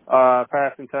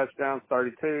 passing touchdowns,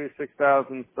 32,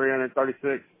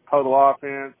 6,336 total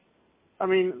offense. I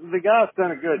mean, the guy's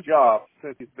done a good job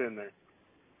since he's been there.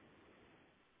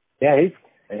 Yeah, he's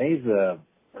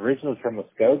originally from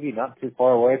Muskogee, not too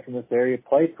far away from this area.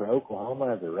 Played for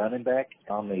Oklahoma as a running back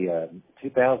on the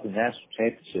 2000 National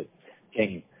Championship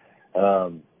team.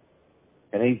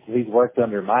 And he's worked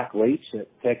under Mike Leach at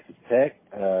Texas Tech.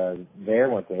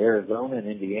 Went to Arizona and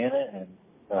Indiana,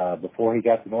 and before he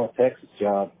got the North Texas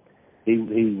job, he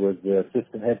was the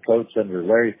assistant head coach under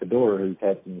Larry Fedora, who's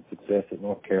had some success at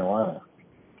North Carolina.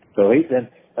 So he's in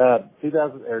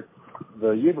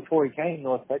the year before he came,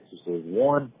 North Texas was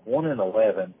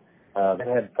 1-11. They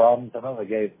had problems. I know they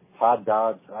gave Todd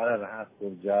Dodds right out of high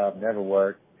school job, never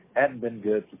worked, hadn't been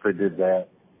good, so they did that.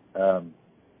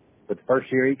 But the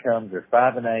first year he comes, they're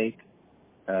 5-8.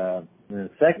 And the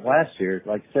last year,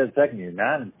 like you said, second year,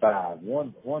 9-5,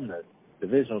 won the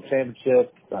divisional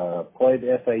championship, played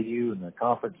the FAU in the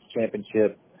conference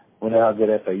championship. We know how good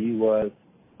FAU was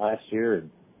last year,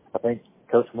 and I think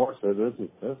Coach Morse said this is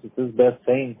his best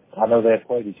team. I know they've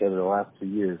played each other the last 2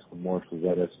 years when Morse was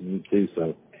at SMU too,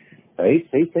 so he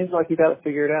seems like he got it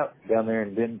figured out down there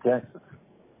in Denton, Texas.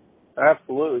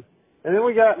 Absolutely. And then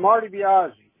we got Marty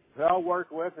Biaggi, who I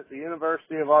work with at the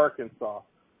University of Arkansas.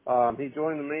 He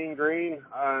joined the Mean Green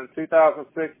in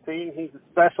 2016. He's a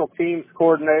special teams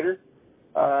coordinator.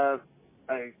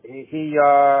 He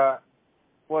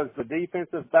was the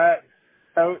defensive back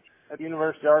coach at the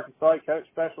University of Arkansas. He coached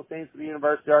special teams at the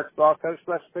University of Arkansas, coached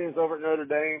special teams over at Notre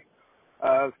Dame,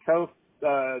 was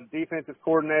defensive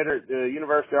coordinator at the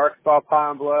University of Arkansas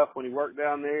Pine Bluff when he worked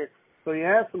down there. So he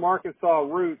has some Arkansas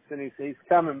roots, and he's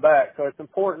coming back. So it's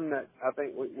important that I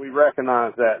think we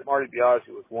recognize that. Marty Biagi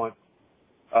was once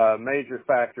a major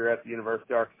factor at the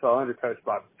University of Arkansas under Coach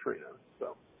Bobby Petrino.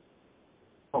 So.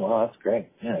 Oh, well, that's great.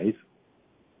 Yeah, he's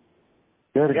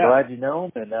good. Yeah. Glad you know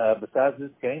him. And besides this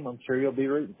game, I'm sure you'll be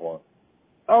rooting for him.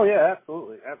 Oh, yeah,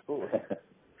 absolutely. Absolutely.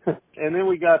 And then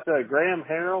we got Graham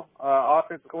Harrell,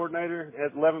 offensive coordinator,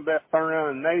 has 11th best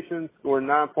turnaround in the nation, scored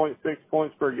 9.6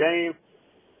 points per game,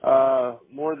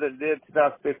 more than it did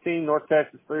 2015. North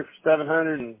Texas threw for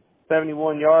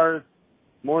 771 yards,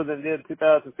 more than it did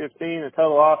 2015. A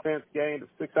total offense gained of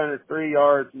 603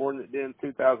 yards, more than it did in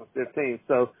 2015.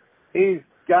 So he's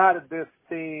guided this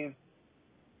team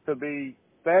to be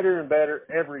better and better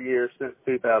every year since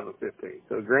 2015.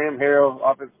 So Graham Harrell,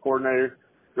 offensive coordinator,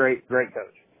 great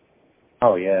coach.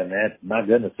 Oh yeah, man! My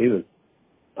goodness, he was.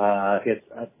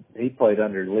 He played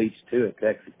under Leach too at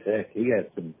Texas Tech. He had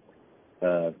some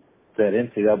set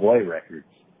NCAA records.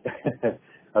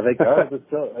 I think ours is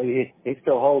still. He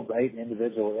still holds 8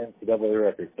 individual NCAA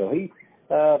records. So he,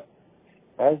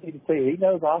 as you can see, he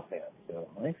knows offense. So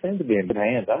they seem to be in good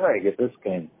hands. I'm ready to get this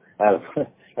game out of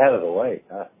the way.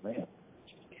 Man,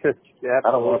 Yeah,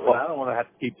 I don't want to have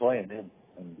to keep playing in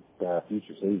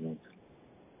future seasons.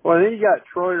 Well, then you got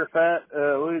Troy Rafat,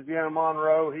 Louisiana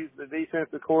Monroe. He's the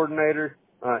defensive coordinator.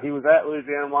 He was at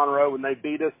Louisiana Monroe when they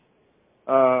beat us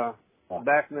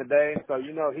back in the day. So,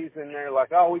 he's in there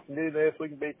like, oh, we can do this. We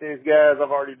can beat these guys.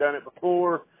 I've already done it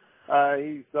before.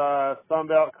 He's Sun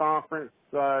Belt Conference.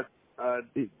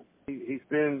 He's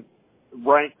been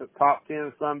ranked at top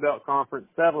 10 Sun Belt Conference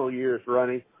several years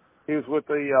running. He was with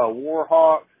the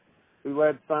Warhawks, who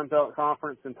led Sun Belt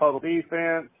Conference in total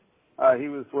defense. He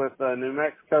was with New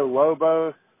Mexico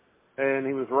Lobos, and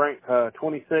he was ranked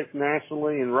 26th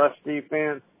nationally in rush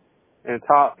defense and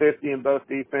top 50 in both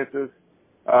defenses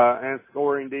and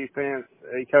scoring defense.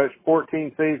 He coached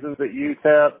 14 seasons at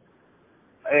UTEP,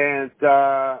 and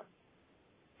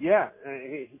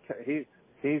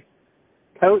he's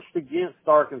coached against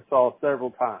Arkansas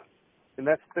several times. And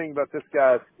that's the thing about this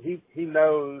guy. He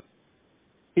knows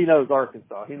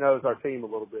Arkansas. He knows our team a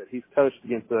little bit. He's coached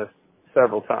against us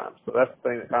several times. So that's the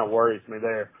thing that kind of worries me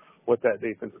there with that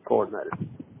defensive coordinator.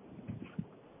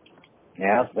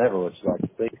 Yeah, that's never what you like to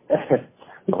see.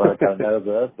 Somebody kind of knows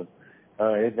us.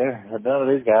 And, none of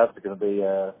these guys are going to be,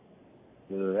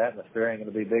 the atmosphere ain't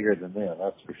going to be bigger than them.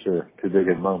 That's for sure. Too big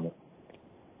a moment.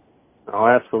 Oh,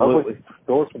 absolutely.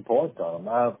 Score some points on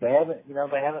them. They haven't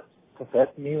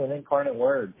SMU and Incarnate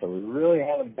Word, so we really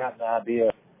haven't gotten an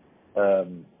idea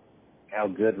how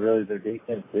good really their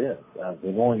defense is.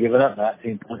 They've only given up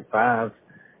 19.5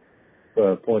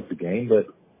 points a game, but,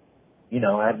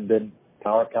 hadn't been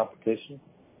power competition,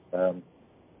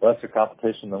 lesser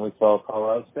competition than we saw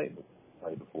Colorado State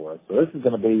play before us. So this is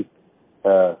going to be,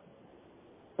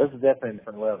 this is definitely a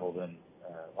different level than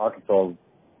Arkansas,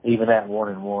 even at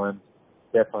 1-1,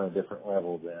 definitely a different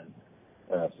level than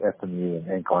SMU and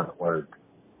Incarnate Word.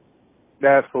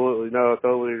 Absolutely. No, I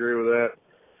totally agree with that.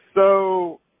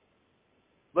 So,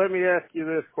 let me ask you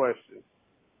this question.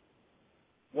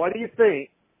 What do you think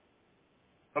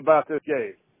about this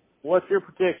game? What's your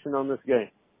prediction on this game?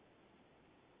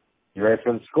 You ready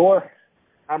for the score?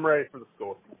 I'm ready for the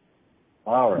score.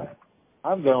 All right.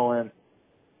 I'm going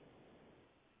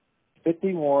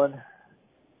 51-27.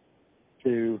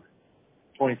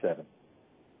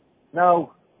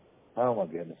 No. Oh, my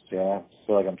goodness, Jay. I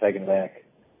feel like I'm taking it back.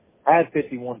 I had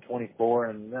 51-24,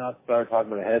 and now I started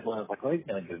talking about a headline. I was like, well, he's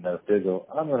going to get another field goal.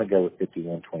 I'm going to go with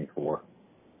 51-24.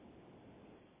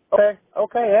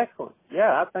 Okay, excellent.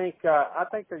 Yeah, I think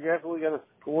they're definitely going to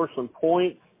score some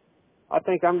points. I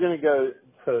think I'm going to go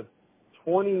to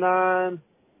 29-36.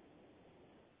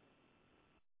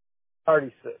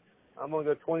 I'm going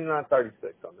to go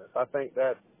 29-36 on this. I think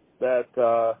I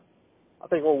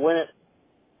think we'll win it.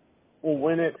 We'll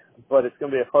win it, but it's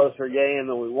going to be a closer game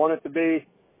than we want it to be.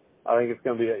 I think it's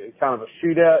going to be a kind of a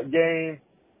shootout game,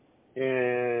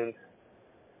 and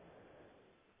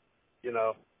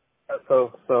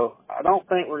so I don't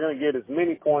think we're going to get as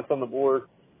many points on the board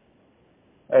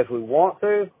as we want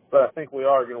to, but I think we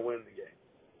are going to win the game.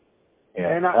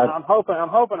 Yeah, and I'm hoping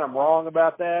I'm wrong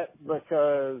about that,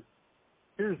 because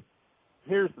here's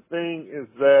the thing is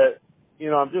that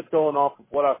I'm just going off of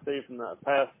what I see from the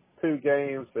past 2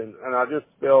 games, and I just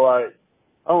feel like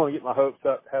I want to get my hopes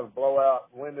up, have a blowout,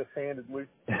 win this handedly.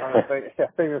 I think this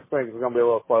thing is going to be a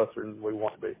little closer than we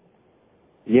want to be.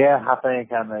 Yeah, I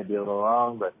think I may be a little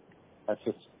wrong, but that's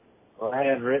just what I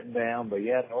had written down. But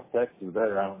yeah, North Texas is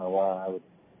better. I don't know why I would,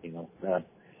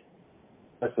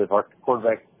 especially if our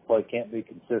quarterback play can't be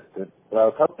consistent. But I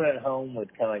was hoping at home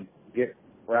would kind of get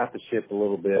right the ship a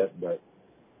little bit, but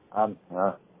I'm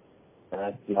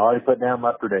already put down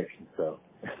my prediction. So,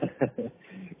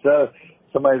 so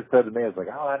somebody said to me, "It's like,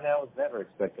 oh, I was never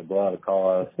expecting a blowout to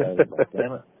call us." I was like,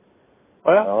 damn it!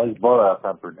 Well, all these blowouts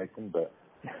I'm predicting, but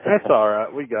that's all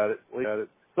right. We got it.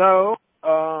 So,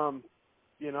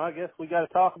 I guess we got to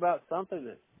talk about something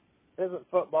that isn't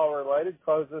football related.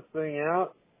 Close this thing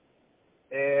out,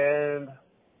 and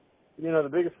the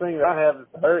biggest thing that I have is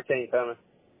the hurricane coming.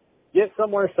 Get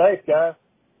somewhere safe, guys.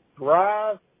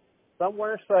 Drive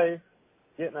somewhere safe.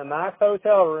 Get in a nice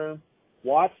hotel room.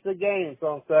 Watch the games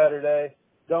on Saturday.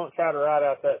 Don't try to ride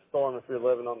out that storm if you're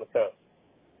living on the coast.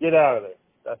 Get out of there.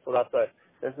 That's what I say.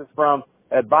 This is from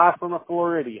advice from a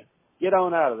Floridian. Get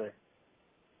on out of there.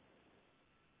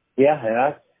 Yeah,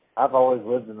 and I've always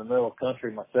lived in the middle of the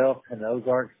country myself, and the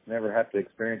Ozarks never have to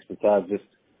experience besides just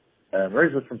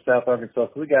originally from South Arkansas.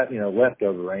 So we got,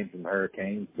 leftover rain from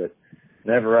hurricanes, but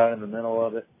never right in the middle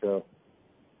of it. So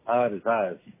I was